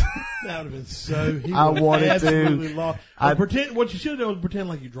 That would have been so. He I would wanted to. absolutely lost. I- Pretend. What you should have done was pretend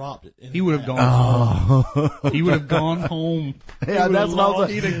like you dropped it. He would have gone home. He would have gone home. Yeah, that's what I was.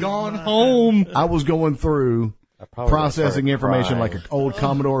 He'd have gone home. I was going through I probably processing started information crying. like an old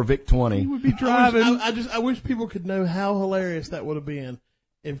Commodore VIC 20. Would be driving. I wish people could know how hilarious that would have been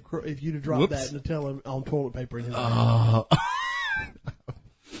if you'd have dropped Whoops. that Nutella on toilet paper in his mouth.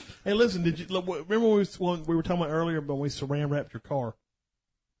 Hey, listen, did you remember when we were talking about earlier when we saran wrapped your car?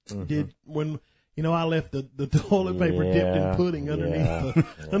 When I left the toilet paper dipped in Yeah, pudding underneath yeah,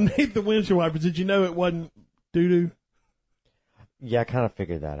 underneath the windshield wipers? Did you know it wasn't doo doo? Yeah, I kind of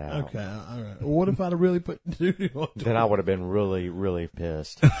figured that out. Okay, all right. Well, what if I'd have really put doo doo on? Then I would have been really, really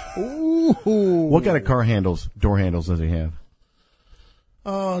pissed. Ooh. What kind of door handles does he have?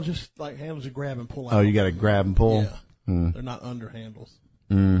 Oh, just like handles you grab and pull out. Oh, you got to grab and pull? Yeah. They're not under handles.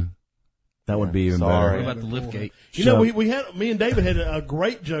 That would be even Sorry. What better. about the lift gate? You know, me and David had a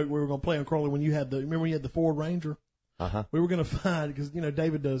great joke we were going to play on Crowley when you remember when you had the Ford Ranger? Uh-huh. We were going to find, because,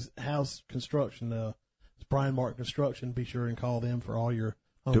 David does house construction, it's Brian Mark Construction. Be sure and call them for all your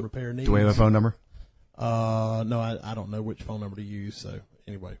home repair needs. Do we have a phone number? No, I don't know which phone number to use, so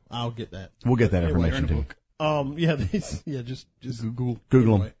anyway, I'll get that. We'll get that Anyway, information too. Just Google.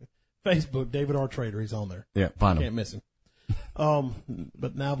 Google him. anyway. Facebook, David R. Trader, he's on there. Yeah, find Can't him. miss him.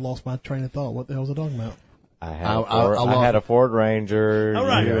 But now I've lost my train of thort. What the hell was I talking about? I had, I a Ford Ranger. All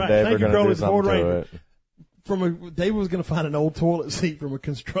right, you all and right. Dave Thank were you, going Crowley, to do the Ford something to Ranger. it. David was going to find an old toilet seat from a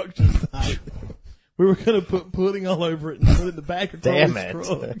construction site. We were going to put pudding all over it and put it in the back of Damn Crowley's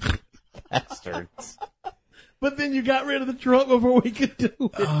it. truck. Bastards. But then you got rid of the truck before we could do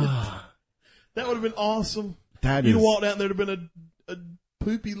it. That would have been awesome. That You'd is- walked out and there'd have been a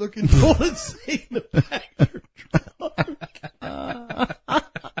poopy looking toilet seat in the back of your truck.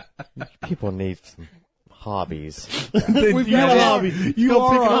 People need some hobbies. We've got a hobby. You Come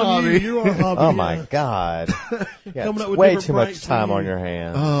are pick it a on hobby. You are a hobby. Oh yeah. my God. Yeah, Coming up with way different too much pranks time for on you. your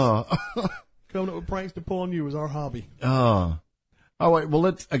hands. Coming up with pranks to pull on you is our hobby. All right. Well,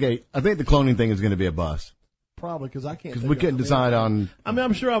 I think the cloning thing is going to be a bust Probably because I can't. because we couldn't decide on. I mean,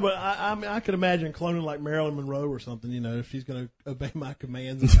 I'm sure, but I could imagine cloning like Marilyn Monroe or something. You know, if she's going to obey my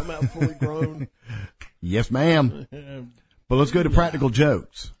commands and come out fully grown. Yes, ma'am. But let's go to practical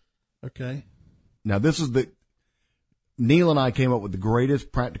jokes. Okay. Now, Neil and I came up with the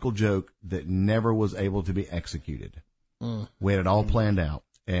greatest practical joke that never was able to be executed. We had it all planned out.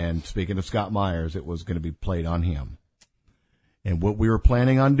 And speaking of Scott Myers, it was going to be played on him. And what we were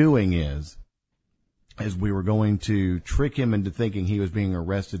planning on doing is we were going to trick him into thinking he was being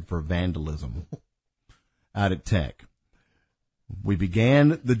arrested for vandalism out at Tech. We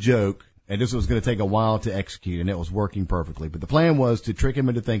began the joke, and this was going to take a while to execute, and it was working perfectly. But the plan was to trick him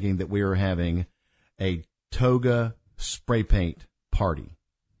into thinking that we were having a toga spray paint party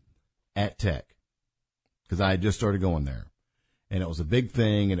at Tech, because I had just started going there. And it was a big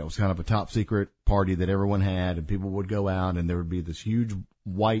thing, and it was kind of a top secret party that everyone had, and people would go out, and there would be this huge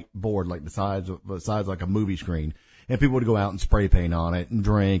white board, like the size like a movie screen, and people would go out and spray paint on it and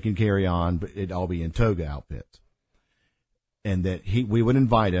drink and carry on, but it'd all be in toga outfits. And that we would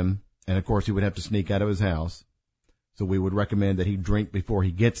invite him, and of course he would have to sneak out of his house. So we would recommend that he drink before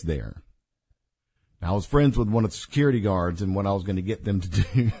he gets there. Now, I was friends with one of the security guards, and what I was going to get them to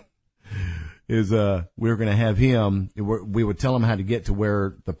do is we were going to have him, we would tell him how to get to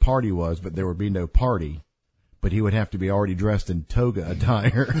where the party was, but there would be no party. But he would have to be already dressed in toga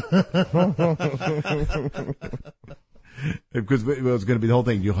attire. Because it was going to be the whole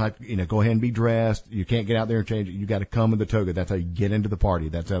thing. You'll have to, go ahead and be dressed. You can't get out there and change it. You got to come in the toga. That's how you get into the party.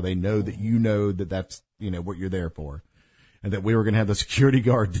 That's how they know that you know that that's, what you're there for. And that we were going to have the security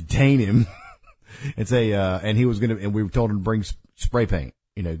guard detain him and say, and he was going to, and we told him to bring spray paint.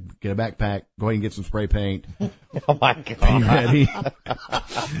 Get a backpack, go ahead and get some spray paint. Oh my God. Be ready.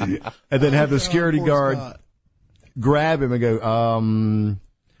 And then have the security guard grab him and go, I'm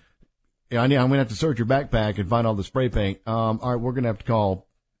going to have to search your backpack and find all the spray paint. All right, we're going to have to call,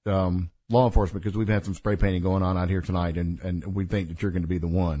 law enforcement because we've had some spray painting going on out here tonight and we think that you're going to be the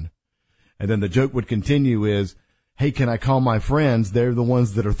one. And then the joke would continue is, hey, can I call my friends? They're the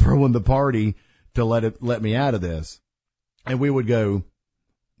ones that are throwing the party to let me out of this. And we would go,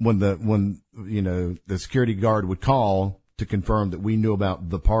 when the security guard would call to confirm that we knew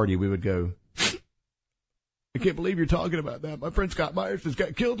about the party, we would go, I can't believe you're talking about that. My friend Scott Myers just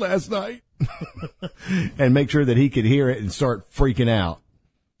got killed last night. And make sure that he could hear it and start freaking out.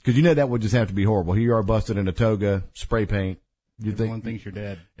 Because that would just have to be horrible. Here you are busted in a toga, spray paint. Everyone thinks you're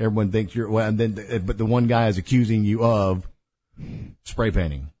dead. Everyone thinks you're, well, and then, but the one guy is accusing you of spray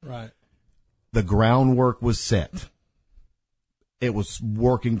painting. Right. The groundwork was set. It was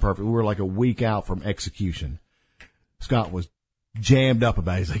working perfect. We were like a week out from execution. Scott was jammed up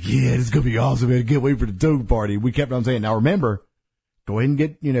about it. He's like, yeah, this is going to be awesome, man. Can't wait for the toga party. We kept on saying, now remember, go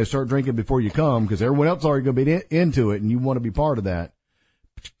ahead and start drinking before you come because everyone else is already going to be into it and you want to be part of that.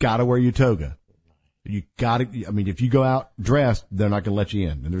 But you got to wear your toga. You got to, if you go out dressed, they're not going to let you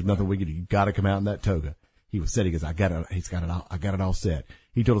in and there's nothing we can do. You got to come out in that toga. He goes, I got it all set.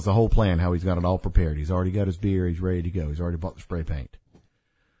 He told us the whole plan, how he's got it all prepared. He's already got his beer. He's ready to go. He's already bought the spray paint.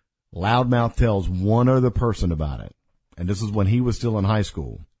 Loudmouth tells one other person about it. And this is when he was still in high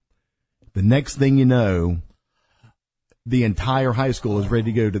school. The next thing you know, the entire high school is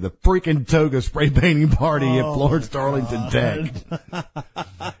ready to go to the freaking toga spray painting party at Florence Darlington Tech.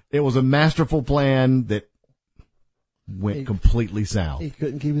 It was a masterful plan that went completely south. He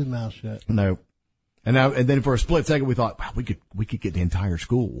couldn't keep his mouth shut. No. And then for a split second we thought, wow, we could get the entire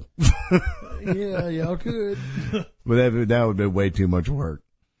school. Yeah, y'all could. But that would have been way too much work.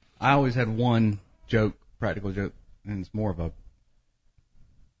 I always had one practical joke, and it's more of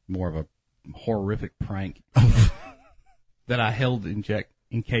a horrific prank that I held in check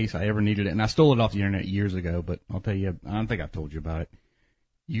in case I ever needed it. And I stole it off the internet years ago, but I'll tell you, I don't think I've told you about it.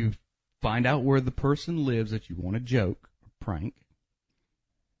 You find out where the person lives that you want to joke or prank.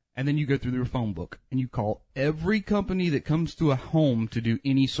 And then you go through their phone book and you call every company that comes to a home to do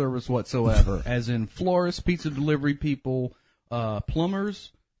any service whatsoever, as in florists, pizza delivery people,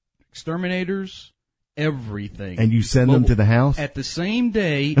 plumbers, exterminators, everything. And you send them to the house? At the same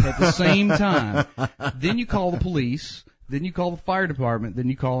day, at the same time. Then you call the police. Then you call the fire department. Then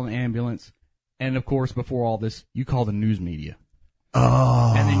you call an ambulance. And, of course, before all this, you call the news media.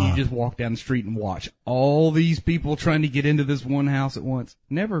 Oh. And then you just walk down the street and watch all these people trying to get into this one house at once.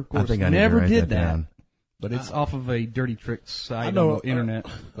 Never, of course, I think I never need to write did that down. But it's off of a dirty trick site I know on the internet.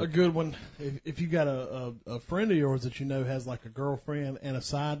 a good one. If you got a friend of yours that you know has like a girlfriend and a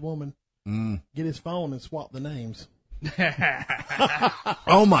side woman, get his phone and swap the names.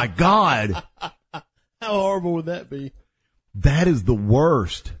 Oh my God. How horrible would that be? That is the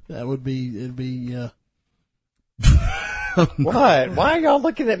worst. That would be. It'd be. What? Why are y'all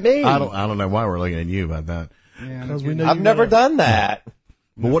looking at me? I don't know why we're looking at you about that. Because we know I've never done that.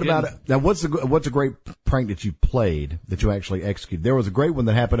 But what about it? Now? What's a great prank that you played that you actually executed? There was a great one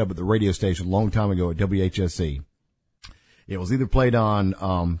that happened up at the radio station a long time ago at WHSC. It was either played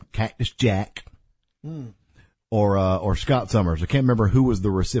on Cactus Jack or Scott Summers. I can't remember who was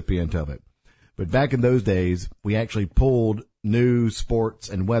the recipient of it. But back in those days, we actually pulled news, sports,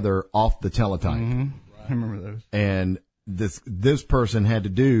 and weather off the teletype. Mm-hmm. I remember those. And this person had to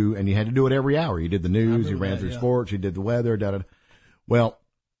do, and you had to do it every hour. You did the news, you ran through sports, you did the weather, da-da-da. Well,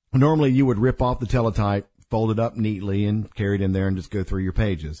 normally you would rip off the teletype, fold it up neatly, and carry it in there and just go through your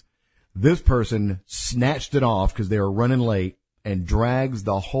pages. This person snatched it off because they were running late and drags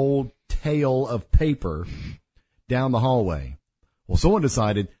the whole tail of paper down the hallway. Well, someone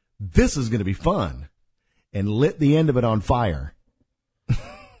decided this is going to be fun and lit the end of it on fire.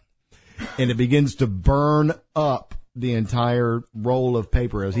 And it begins to burn up the entire roll of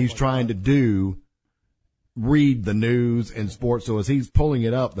paper as he's trying to read the news and sports. So as he's pulling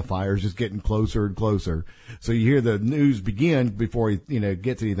it up, the fire's just getting closer and closer. So you hear the news begin before he,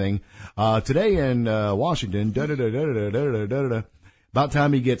 gets anything. Today in Washington, da-da-da-da-da-da-da-da-da. About the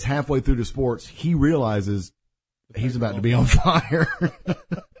time he gets halfway through the sports, he realizes he's about to be on fire.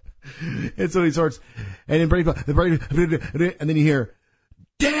 And so he starts, and then you hear,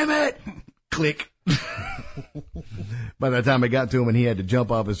 damn it! Click. By the time it got to him and he had to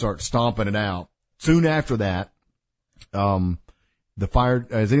jump up and start stomping it out. Soon after that, the fire,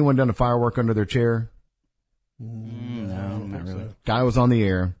 has anyone done a firework under their chair? No, not really. Guy was on the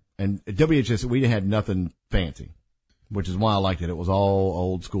air, and at WHS, we had nothing fancy, which is why I liked it. It was all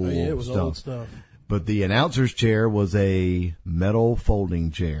old school stuff. It was old stuff. But the announcer's chair was a metal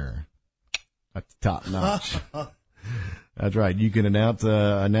folding chair. That's top notch. That's right. You can announce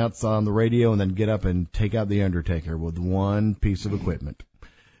on the radio and then get up and take out the Undertaker with one piece of equipment.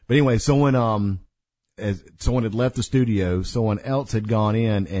 But anyway, someone had left the studio. Someone else had gone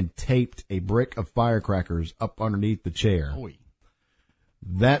in and taped a brick of firecrackers up underneath the chair. Oy.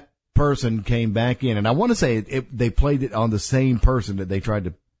 That person came back in, and I want to say they played it on the same person that they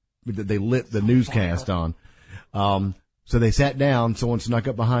lit the newscast on. So they sat down, someone snuck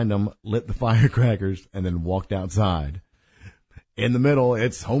up behind them, lit the firecrackers, and then walked outside. In the middle,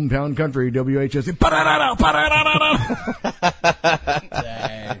 it's hometown country, WHS.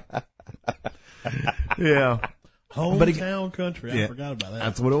 Yeah. Hometown country. I forgot about that.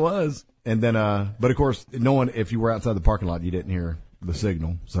 That's what it was. And then, but of course, if you were outside the parking lot, you didn't hear the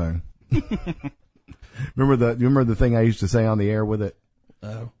signal. So, remember the thing I used to say on the air with it?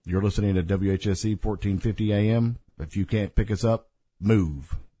 Oh. You're listening to WHSC 1450 AM. If you can't pick us up,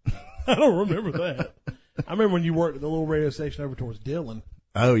 move. I don't remember that. I remember when you worked at the little radio station over towards Dillon.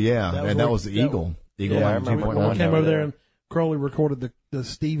 Oh yeah, that was the Eagle. Eagle. Yeah, I remember when we came over there and Crowley recorded the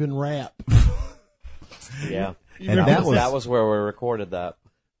Stephen rap. Yeah, and that was where we recorded that.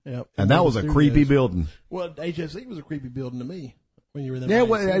 Yep. And that was a creepy building. Well, HSE was a creepy building to me when you were there. Yeah,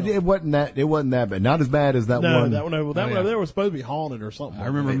 it wasn't that bad. Not as bad as that one. No, that one over there was supposed to be haunted or something. I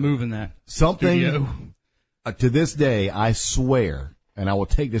remember moving that something studio. To this day, I swear, and I will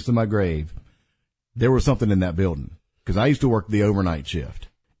take this to my grave, there was something in that building. Because I used to work the overnight shift.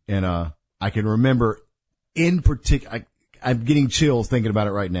 And I can remember in particular, I'm getting chills thinking about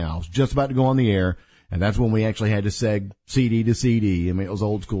it right now. I was just about to go on the air, and that's when we actually had to seg CD to CD. I mean, it was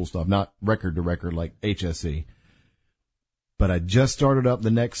old school stuff, not record to record like HSC. But I just started up the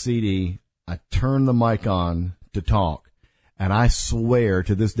next CD. I turned the mic on to talk. And I swear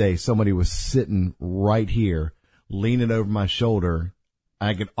to this day, somebody was sitting right here, leaning over my shoulder.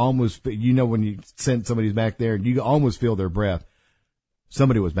 I could almost, when you sense somebody's back there, you can almost feel their breath.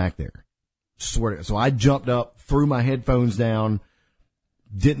 Somebody was back there. Swear to God. So I jumped up, threw my headphones down,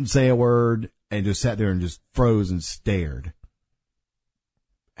 didn't say a word, and just sat there and just froze and stared.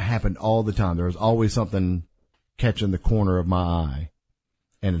 It happened all the time. There was always something catching the corner of my eye.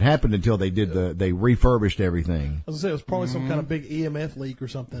 And it happened until they refurbished everything. I was gonna say it was probably some kind of big EMF leak or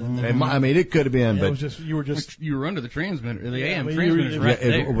something. And I mean, it could have been, yeah, but it was just you were under the transmitter, the AM transmitter. Right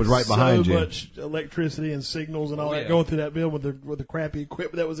there. It was right behind you. So much electricity and signals and all that going through that building with the crappy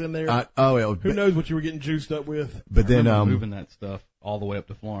equipment that was in there. Who knows what you were getting juiced up with? But then, moving that stuff. all the way up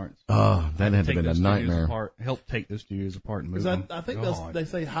to Florence. Oh, that had to Take have been a those studios nightmare. apart, help take those studios apart and move Because them. I think God. they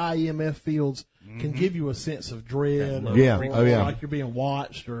say high EMF fields can give you a sense of dread. Or, Yeah. or Oh, yeah. like you're being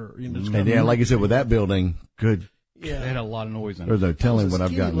watched, or just And kinda yeah, like you said, with that building, good. They had yeah. a lot of noise in There's it. no telling It was what a I've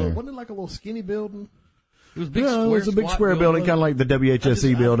skinny gotten little- there. Wasn't it like a little skinny building? It was a big No, square, it's a big squat square building, building. kind of like the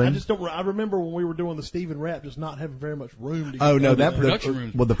WHSE building. I just don't. I remember when we were doing the Stephen Rap, just not having very much room to. Oh get no, over that there. production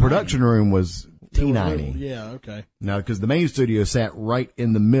room's well, the production room was They were T90. little. Yeah. Okay. No, because the main studio sat right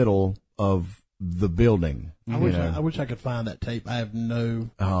in the middle of the building. I wish I could find that tape. I have no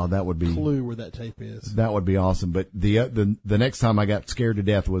Oh, that would be clue where that tape is. that would be awesome. But the next time I got scared to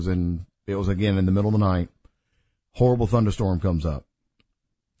death was again in the middle of the night. Horrible thunderstorm comes up,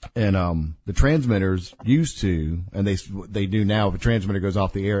 and the transmitters used to, and they do now. If a transmitter goes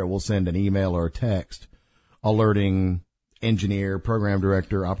off the air, it will send an email or a text alerting engineer, program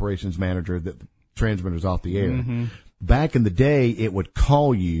director, operations manager that the transmitter's off the air. Mm-hmm. Back in the day, it would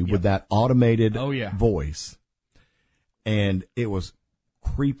call you with that automated Oh, yeah. voice, and it was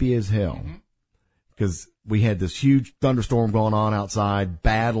creepy as hell because we had this huge thunderstorm going on outside,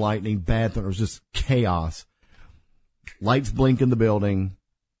 bad lightning, bad thunder. It was just chaos. Lights blink in the building.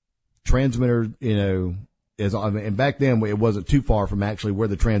 Transmitter, and back then it wasn't too far from actually where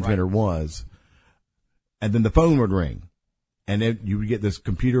the transmitter was. And then the phone would ring, and then you would get this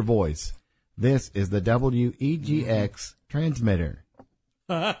computer voice. This is the WEGX transmitter.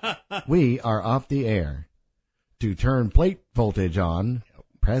 We are off the air. To turn plate voltage on,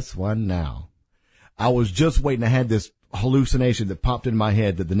 press 1 now. I was just waiting. I had this hallucination that popped in my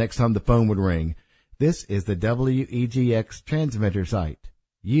head that the next time the phone would ring, this is the WEGX transmitter site.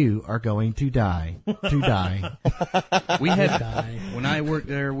 You are going to die. To die. We had when I worked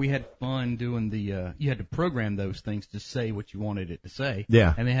there, we had fun doing the. You had to program those things to say what you wanted it to say.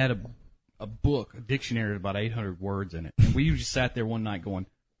 Yeah. And they had a book, a dictionary with about 800 words in it, and we just sat there one night going,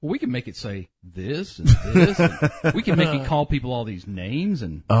 "Well, we can make it say this and this. And we can make it call people all these names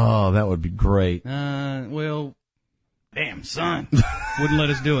and." Oh, that would be great. Well, damn son, wouldn't let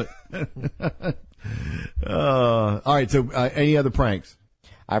us do it. All right. So, any other pranks?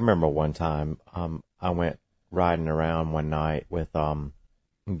 I remember one time, I went riding around one night with,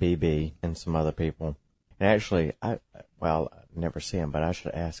 BB and some other people. And actually, I never see him, but I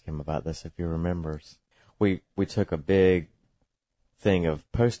should ask him about this if he remembers. We took a big thing of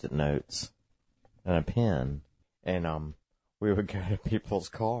Post-it notes and a pen, and, we would go to people's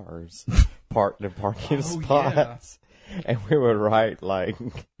cars, parked in parking spots, and we would write like,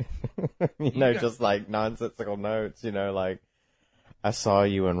 just like nonsensical notes, like, I saw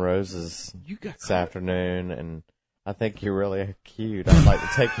you in Rose's this afternoon, and I think you're really cute. I'd like to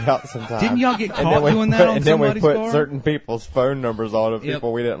take you out sometime. Didn't y'all get caught doing that on and then we somebody's put car? certain people's phone numbers on of Yep.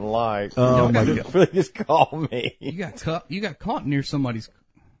 people we didn't like. Oh, my God. Please call me. You got caught near somebody's.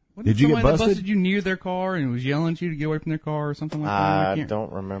 Did you get somebody that busted? busted you near their car and was yelling at you to get away from their car or something like that? I can't-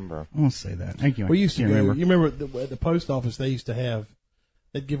 don't remember. I won't say that. Thank you. We used to Can't go. remember. You remember at the post office? They used to have.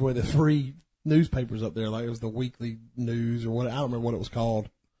 They'd give away the free newspapers up there, like it was the Weekly News or what. I don't remember what it was called.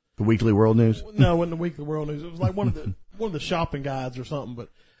 The Weekly World News? No, it wasn't the Weekly World News. It was like one of the shopping guides or something. But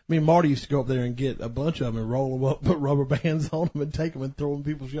me and Marty used to go up there and get a bunch of them and roll them up, put rubber bands on them, and take them and throw them in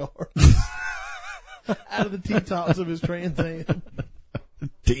people's yards out of the T-tops of his Trans Am.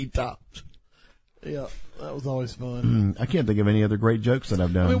 T-tops. Yeah, that was always fun. I can't think of any other great jokes that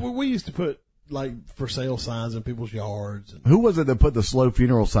I've I done. mean, we used to put like for sale signs in people's yards. And, Who was it that put the slow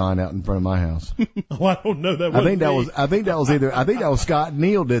funeral sign out in front of my house? oh, I don't know. I think that was Scott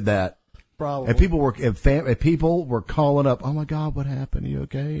Neal did that. probably. And people were calling up, "Oh my God, what happened? Are you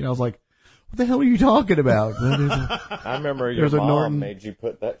okay?" And I was like, "What the hell are you talking about?" I remember your There's a mom Norton. made you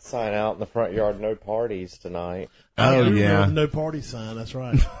put that sign out in the front yard, no parties tonight. I Oh remember yeah, the no party sign. That's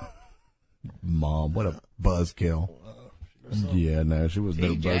right. Mom, what a buzzkill. Yeah, no, she was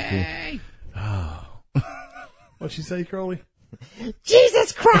no buzzkill. What'd she say, Crowley?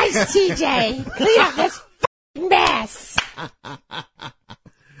 Jesus Christ, TJ! Clean up this f***ing mess!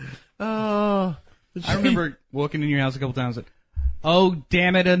 I remember walking in your house a couple times and, oh,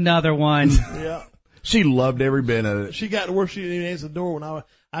 damn it, another one. Yeah. She loved every bit of it. She got to where she didn't even answer the door when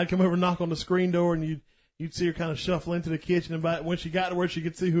I'd come over and knock on the screen door, and you'd see her kind of shuffle into the kitchen, and when she got to where she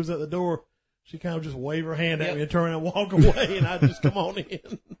could see who was at the door, she kind of just wave her hand at me and turn around and walk away, and I'd just come on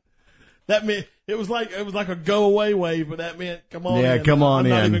in. That meant it was like a go away wave, but that meant come on in. Yeah, come on I'm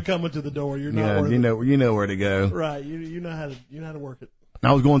not in. even coming to the door. You're not Yeah, worth you it. know where to go. Right. You know how to work it.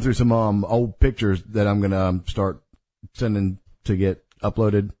 I was going through some old pictures that I'm gonna start sending to get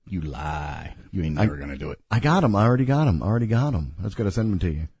uploaded. You lie. You ain't never going to do it. I got them. I already got them. I was gonna send them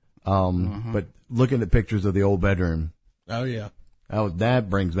to you. But looking at pictures of the old bedroom, Oh yeah. That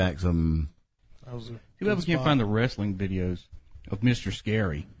brings back some. You ever can't find the wrestling videos of Mr.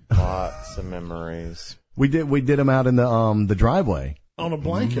 Scary? Lots of memories. We did them out in the driveway. On a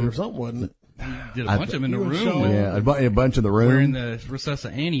blanket or something, wasn't it? Did a bunch of them in the you and room. Sean- With, Yeah, a bunch in the room. wearing the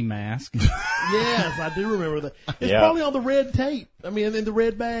Recessa Annie mask. Yes, I do remember that. It's Yeah. probably on the red tape. I mean, in the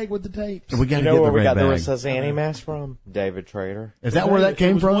red bag with the tapes. We got You to know get where the we red got the bag. Recess Annie mask from? David Trader. Is that where that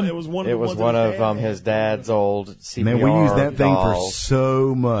came from? It was one. It was one of his dad's old CPR Man, we used that thing for dolls.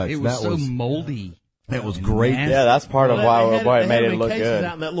 so much. It was that so was moldy. It was great. Nasty. Yeah, that's part of why it made it look good.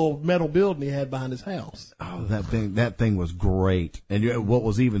 Out in that little metal building he had behind his house. Oh, that thing was great. And what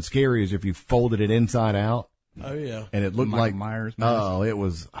was even scary is if you folded it inside out Oh yeah. and it looked Michael like Myers mask. that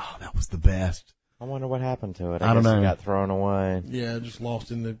was the best. I wonder what happened to it. I don't guess know. It got thrown away. Yeah, just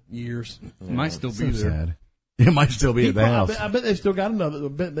lost in the years. It might still So be there. sad. It might still be at the house. I bet they still got another. I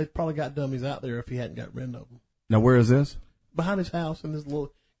bet they probably got dummies out there if he hadn't got rid of them. Now, where is this? Behind his house in this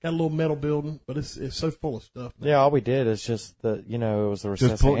got a little metal building, but it's so full of stuff. Yeah, all we did is just it was the Just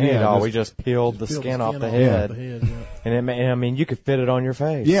Recess pull- Annie yeah, doll. just- We just peeled the Peeled skin off the off head. the head, yeah. And I mean, you could fit it on your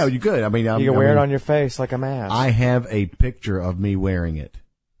face. Yeah, you could. I mean, you could wear it on your face like a mask. I have a picture of me wearing it.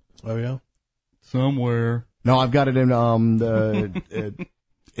 Oh yeah. Somewhere. No, I've got it in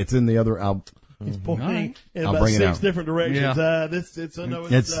it's in the other. He's pointing Alright. in I'll about bring it 6 out. different directions.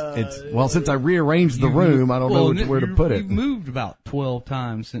 Yeah. Well, since I rearranged the room, I don't know where to put it. You've moved about 12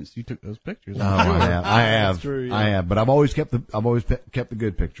 times since you took those pictures. Oh, I have. That's true, yeah. I have. But I've always kept the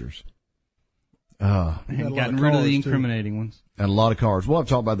good pictures. And Got a lot gotten of rid of cars, the too. incriminating ones. And a lot of cars. We'll have to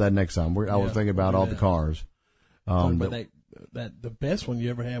talk about that next time. I was Yeah, thinking about we'll all do the that. cars. But the best one you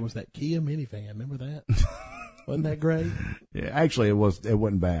ever had was that Kia minivan. Remember that? Wasn't that great? Yeah, actually, it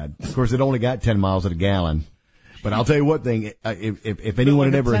wasn't bad. Of course, it only got 10 miles at a gallon. But I'll tell you one thing: if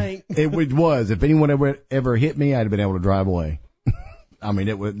anyone had like a ever, tank. it was. If anyone ever hit me, I'd have been able to drive away. I mean,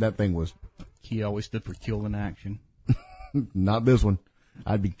 that thing was Key always stood for kill in action. not this one.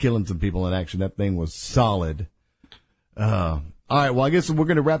 I'd be killing some people in action. That thing was solid. All right. Well, I guess we're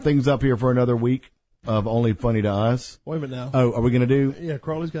going to wrap things up here for another week of Only Funny to Us. Wait a minute now. Oh, are we going to do? Yeah,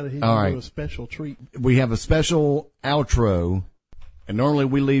 Crawley's got he's All gonna right. do a special treat. We have a special outro, and normally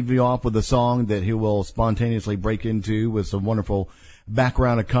we leave you off with a song that he will spontaneously break into with some wonderful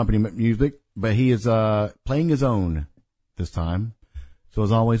background accompaniment music, but he is playing his own this time. So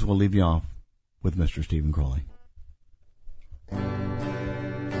as always, we'll leave you off with Mr. Stephen Crawley.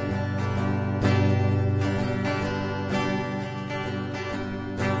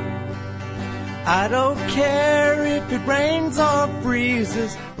 I don't care if it rains or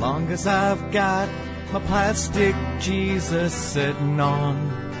freezes, long as I've got my plastic Jesus sitting on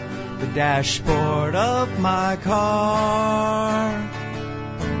the dashboard of my car.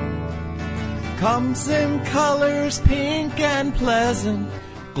 Comes in colors pink and pleasant,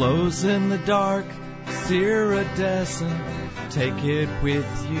 glows in the dark, iridescent. Take it with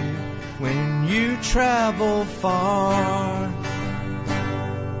you when you travel far.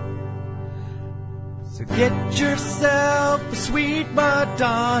 So get yourself a sweet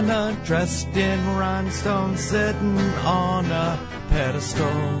Madonna, dressed in rhinestone, sitting on a pedestal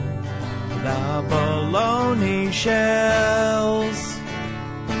with abalone shells.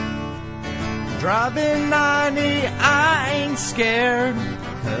 Driving 90, I ain't scared,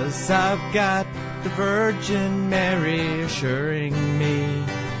 'cause I've got the Virgin Mary assuring me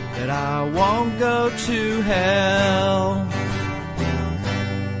that I won't go to hell.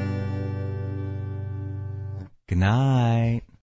 Good night.